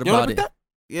 No doubt You wanna about pick it. that?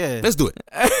 Yeah. Let's do it.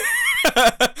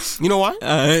 You know why?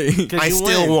 Cause I you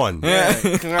still win. won. Yeah,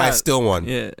 I congrats. still won.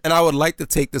 Yeah. And I would like to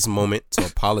take this moment to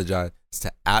apologize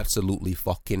to absolutely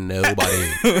fucking nobody.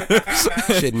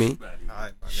 Shitting me.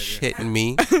 Alright, my nigga. Shitting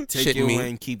me. Take Shitting your me.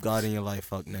 win, keep God in your life,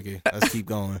 fuck nigga. Let's keep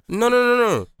going.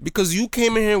 No. Because you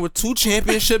came in here with 2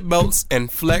 championship belts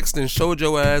and flexed and showed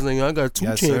your ass, nigga. I got 2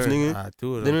 Yes, champs, sir. nigga. I had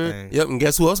 2 of them Then, things. yep, and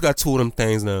guess who else got 2 of them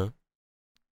things now?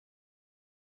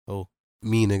 Who?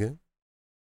 Me, nigga.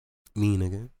 Me,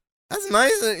 nigga. That's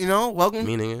nice, you know. Welcome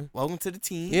to the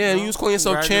team. Yeah, you you was calling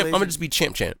yourself champ. I'm gonna just be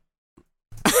champ.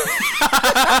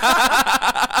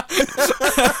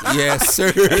 Yes,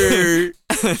 sir.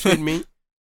 Shitting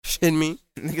me.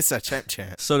 Nigga said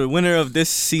champ. So the winner of this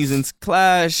season's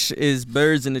clash is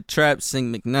Birds in the Trap,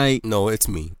 Sing McKnight. No, it's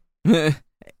me.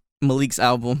 Malik's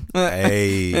album.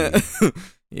 Hey.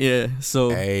 Yeah. So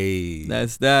Hey.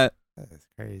 that's that. That's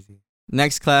crazy.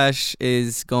 Next clash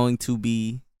is going to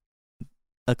be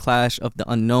a clash of the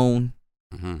unknown,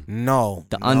 Mhm. No.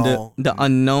 the no.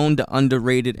 unknown, the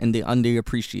underrated, and the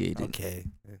underappreciated. Okay.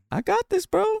 I got this,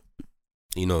 bro.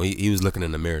 You know, he was looking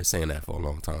in the mirror saying that for a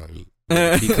long time.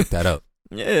 He cooked that up.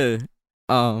 Yeah.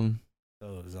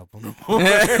 So it's up on the Nah,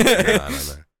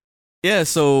 board. nah. Yeah.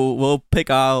 So we'll pick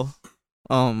our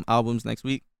albums next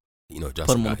week. You know, Put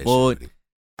Justin him got on his board. shit ready.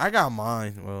 I got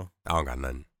mine. Well, I don't got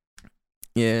nothing.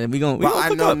 Yeah, we Well, gonna I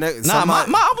cook know up. niggas- Nah, my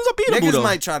somebody- albums are beatable niggas though.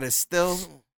 might try to steal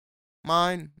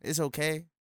mine. It's okay.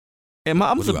 And my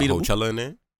Was albums you are got beatable. Coachella in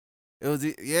there? It was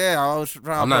I was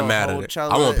trying I'm to not put mad at it.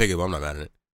 Coachella. I won't pick it, but I'm not mad at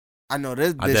it. I know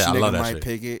this I bitch did- I love nigga that might shit.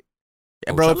 pick it.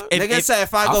 Yeah, bro, Coachella? Nigga said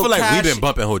if I I go feel like cash, we've been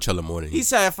bumping Coachella more than he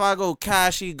said if I go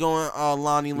cash, he going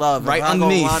Lonnie Love. Right if I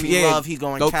underneath, go Lonnie yeah. Love, he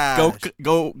going go, cash.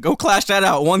 go clash that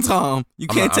out one time. You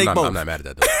can't take both. I'm not mad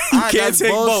at that though. You Alright, can't that's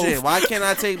take bullshit. both. Why can't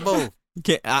I take both? You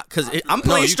can't, because I'm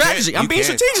playing you strategy. can't. I'm being You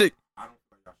can't. strategic.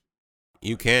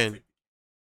 You can.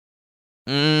 I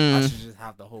Mm. should just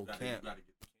have the whole camp.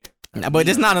 Nah, but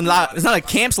there's not a lot. It's not like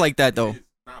camps like that though.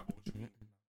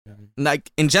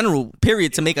 Like in general,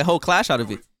 period. To make a whole clash out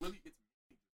of it. Really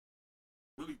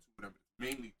two of them. It's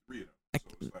mainly three of them.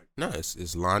 So it's like, No,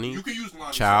 it's Lonnie, you can use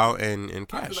Lonnie. Chow, and I feel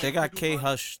Cash. like They got you K do Lonnie.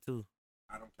 Hush too.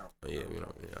 I don't count. Yeah, you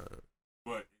know, yeah.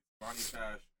 But Lonnie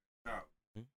Cash, Chow.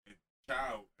 And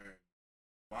Chow and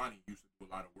Lonnie used to do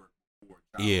a lot of work before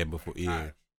Chow. Yeah, and before- Cash. yeah.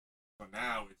 So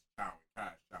now it's Chow and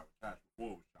Cash. Chow and Cash.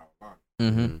 Before it was Chow and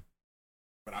Lonnie. Mm-hmm.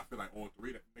 But I feel like all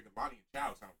three, nigga, Lonnie and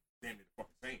Chow sound damn near the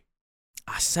fucking same.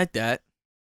 I said that.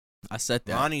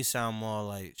 Lonnie sound more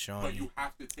like But Shawnee. you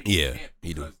have to take Yeah, a camp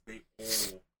he do. because they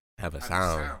all Have a have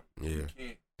sound. You Yeah.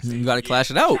 can't You say, gotta yeah,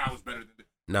 clash it out. Chow's better than the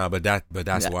Nah, but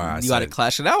that's why I you said gotta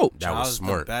clash it out. that was Chow's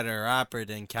smart. the better rapper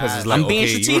than Because Cash. it's like, I'm being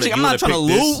okay, you strategic. wanna- I'm you not trying to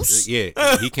wanna pick this? lose.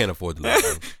 Yeah, he can't afford to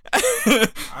lose. bro.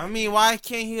 I mean, why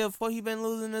can't he afford? He been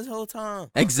losing this whole time.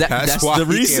 Exactly. That's That's why the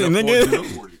he can't reason, afford nigga. to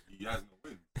lose. He has no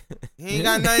win. He ain't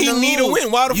got nothing He to need a lose.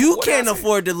 win. Why the You fuck- can't what I say?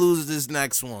 afford to lose this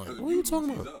next one. Because if What are you lose, talking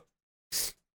he's about? up.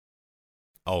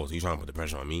 Oh, so you trying to put the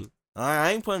pressure on me?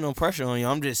 I ain't putting no pressure on you.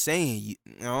 I'm just saying, you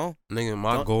know. Nigga,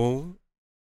 my Don't- goal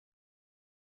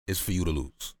is for you to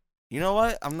lose. You know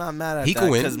what? I'm not mad at He that can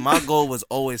win. because my goal was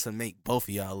always to make both of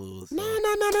y'all lose. No.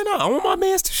 I want my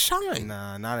mans to shine.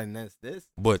 Nah, not in this. This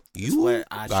But is you where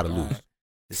I gotta shine. lose.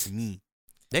 It's me.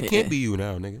 That Yeah. can't be you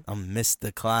now, nigga. I'm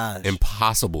Mr. Clash.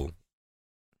 Impossible.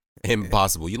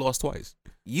 Impossible. You lost twice.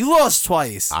 You lost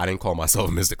twice. I didn't call myself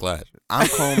Mr. Clash. I'm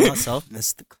calling myself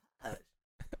Mr. Clash.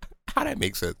 How that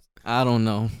make sense? I don't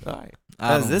know. All right. I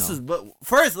Because don't this know. is, but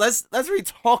first let's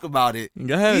re-talk about it.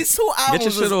 Go ahead. These two your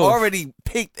albums shit was off. already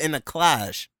picked in a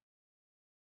clash.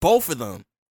 Both of them.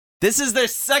 This is their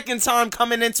second time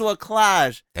coming into a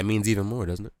clash. That means even more,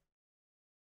 doesn't it?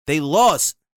 They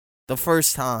lost the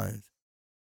first time.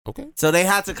 Okay. So they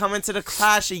had to come into the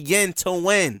clash again to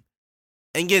win.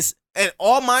 And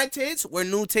all my tapes were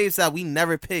new tapes that we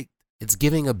never picked. It's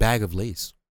giving a bag of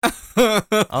lace. Oh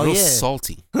a little yeah.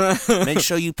 salty. Make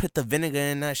sure you put the vinegar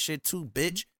in that shit too,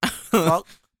 bitch. Fuck.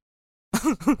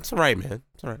 It's all right, man.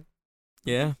 It's all right.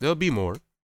 Yeah. There'll be more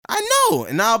I know,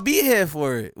 and I'll be here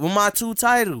for it with my 2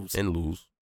 titles. and lose.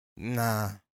 Nah.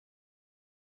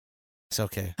 It's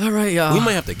okay. All right, y'all. We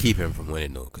might have to keep him from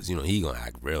winning though, because you know he gonna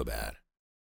act real bad.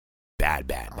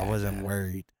 Bad. I wasn't bad.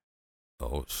 worried.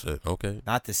 Oh shit. Okay.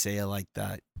 Not to say it like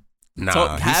that. Nah,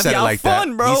 Talk- he have said it y'all like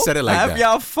fun, that. bro. He said it like have that.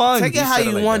 y'all fun. Take it how said it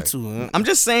you like want that. to. I'm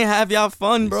just saying, have y'all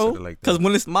fun, He bro. said it like that. Because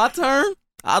when it's my turn,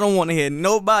 I don't want to hear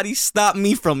nobody stop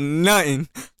me from nothing.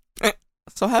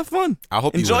 So have fun. I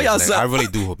hope Enjoy you win this next. yourself. I really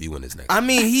do hope you win this next. I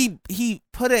mean, he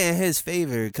put it in his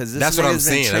favor because That's what I'm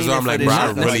saying. That's what I'm like, bro, I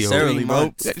really hope- Necessarily,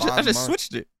 bro. I just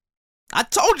switched it. I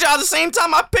told y'all the same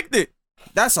time I picked it.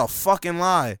 That's a fucking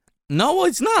lie. No,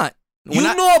 it's not.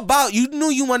 You knew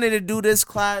you wanted to do this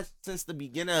class since the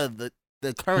beginning of the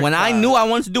current. When I class. knew I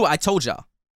wanted to do it, I told y'all.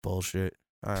 Bullshit.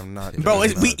 I'm not. Bro,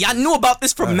 y'all knew about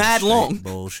this for That's mad straight long.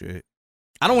 Bullshit.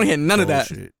 I don't want to hear none of that.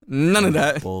 Bullshit. None of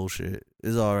that. Bullshit.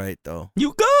 It's all right though.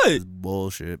 You It's good.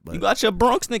 bullshit. But You got your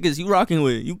Bronx niggas you rocking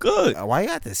with. You good. why you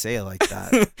have to say it like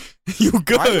that? You Why you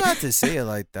good. have to say it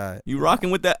like that? You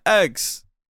rocking with that X.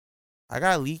 I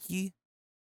got leaky.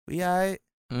 We alright.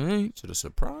 Alright. To the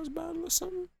surprise battle or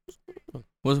something.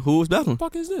 Who was battling?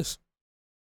 What the fuck is this?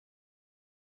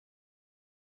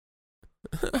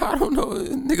 I don't know.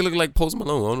 Nigga look like Post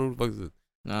Malone. I don't know what the fuck is this.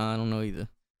 Nah, I don't know either.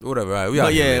 Whatever. All right, we But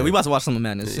out here, yeah, man. we about to watch some of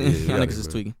Madness. Yeah, we Y'all out niggas here, is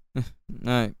man. tweaking.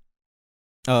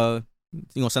 Alright.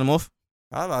 You gonna send him off?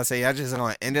 I was about to say, y'all just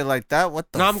gonna end it like that?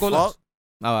 What the Nah, I'm fuck? going last.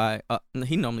 Alright.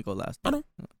 He normally go last. I know.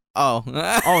 Oh.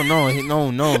 Oh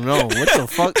no, no. What the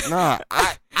fuck? Nah,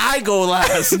 I go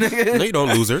last, nigga. No, you don't,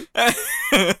 loser.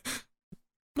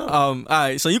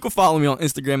 Alright, so you can follow me on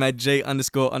Instagram at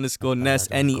J__Ness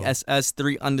NESS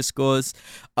 3 underscores.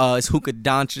 It's Hookah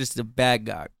Doncic, the bad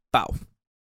guy. Bow.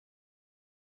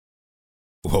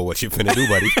 Whoa, what you finna do,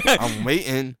 buddy? I'm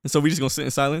waiting. So we just gonna sit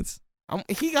in silence?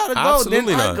 He gotta go.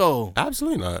 Absolutely then I not. go.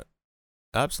 Absolutely not.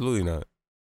 Absolutely not.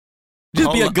 Just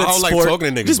I be a don't- good I don't sport. like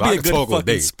talking to niggas, Just but be I a can good talk all fucking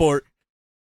day. sport.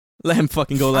 Let him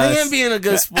fucking go I last. am being a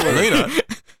good sport. No, you're not.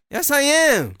 Yes, I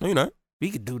am. No, you're not. We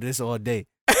could do this all day.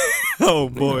 Oh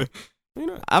boy. You're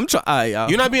not. I'm trying.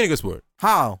 You're not being a good sport.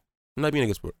 How? You're not being a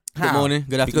good sport. Good How? morning.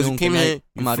 Good Because afternoon. you came good here, night.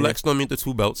 you I'm out of here. flexed on me into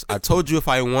 2 belts. I told you if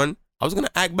I won, I was gonna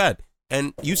act bad,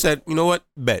 and you said, you know what,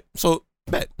 bet. So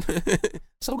bet.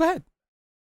 So go ahead.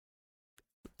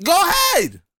 Go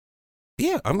ahead.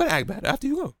 Yeah, I'm gonna act bad after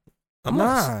you go. I'm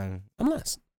last. I'm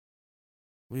last.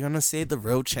 We're gonna save the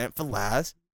real champ for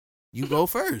last. You go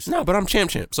first. No, but I'm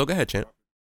champ. So go ahead, champ.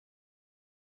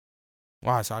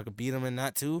 Why? So I could beat him in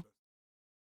that too?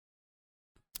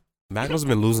 Magnum's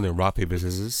been losing in rock paper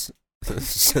scissors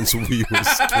since we was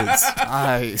kids.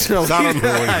 Alright, Shout out to Roy.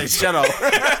 Alright, shut up.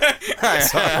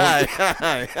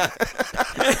 Alright.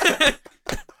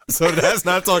 So that's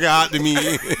not talking hot to me.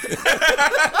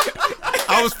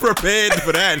 I was prepared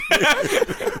for that.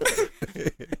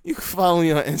 You can follow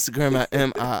me on Instagram at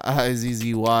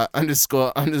MIIZZY__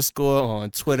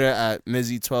 on Twitter at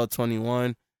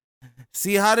Mizzy1221.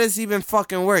 See how this even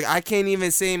fucking work? I can't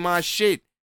even say my shit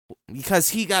because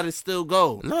he gotta still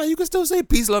go. No, you can still say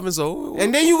peace, love, and soul.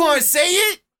 And then you gonna say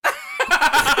it?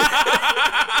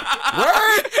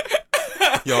 Word?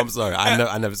 Yo, I'm sorry.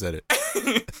 I never said it.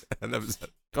 I never said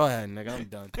it. Go ahead, nigga. I'm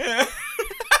done.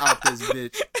 Out this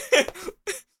bitch.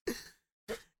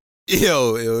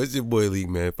 Yo, it's your boy League,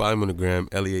 man. Follow him on the gram,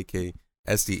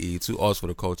 LEAKSTE, 2 R's for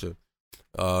the culture.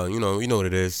 You know what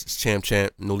it is. It's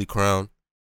champ, newly crowned.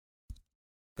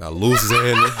 Got losers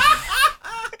in here.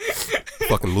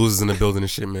 Fucking losers in the building and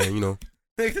shit, man. You know.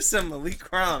 Nigga said Malik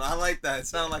Crown. I like that. It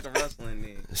sounds like a wrestling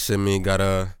name. Shit, man. Got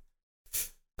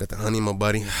the honey, my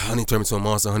buddy. Honey turned me to a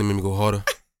monster. Honey made me go harder.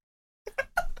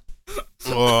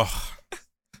 Oh.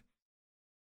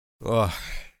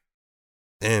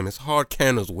 Damn, it's hard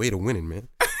Canada's way to winning, man.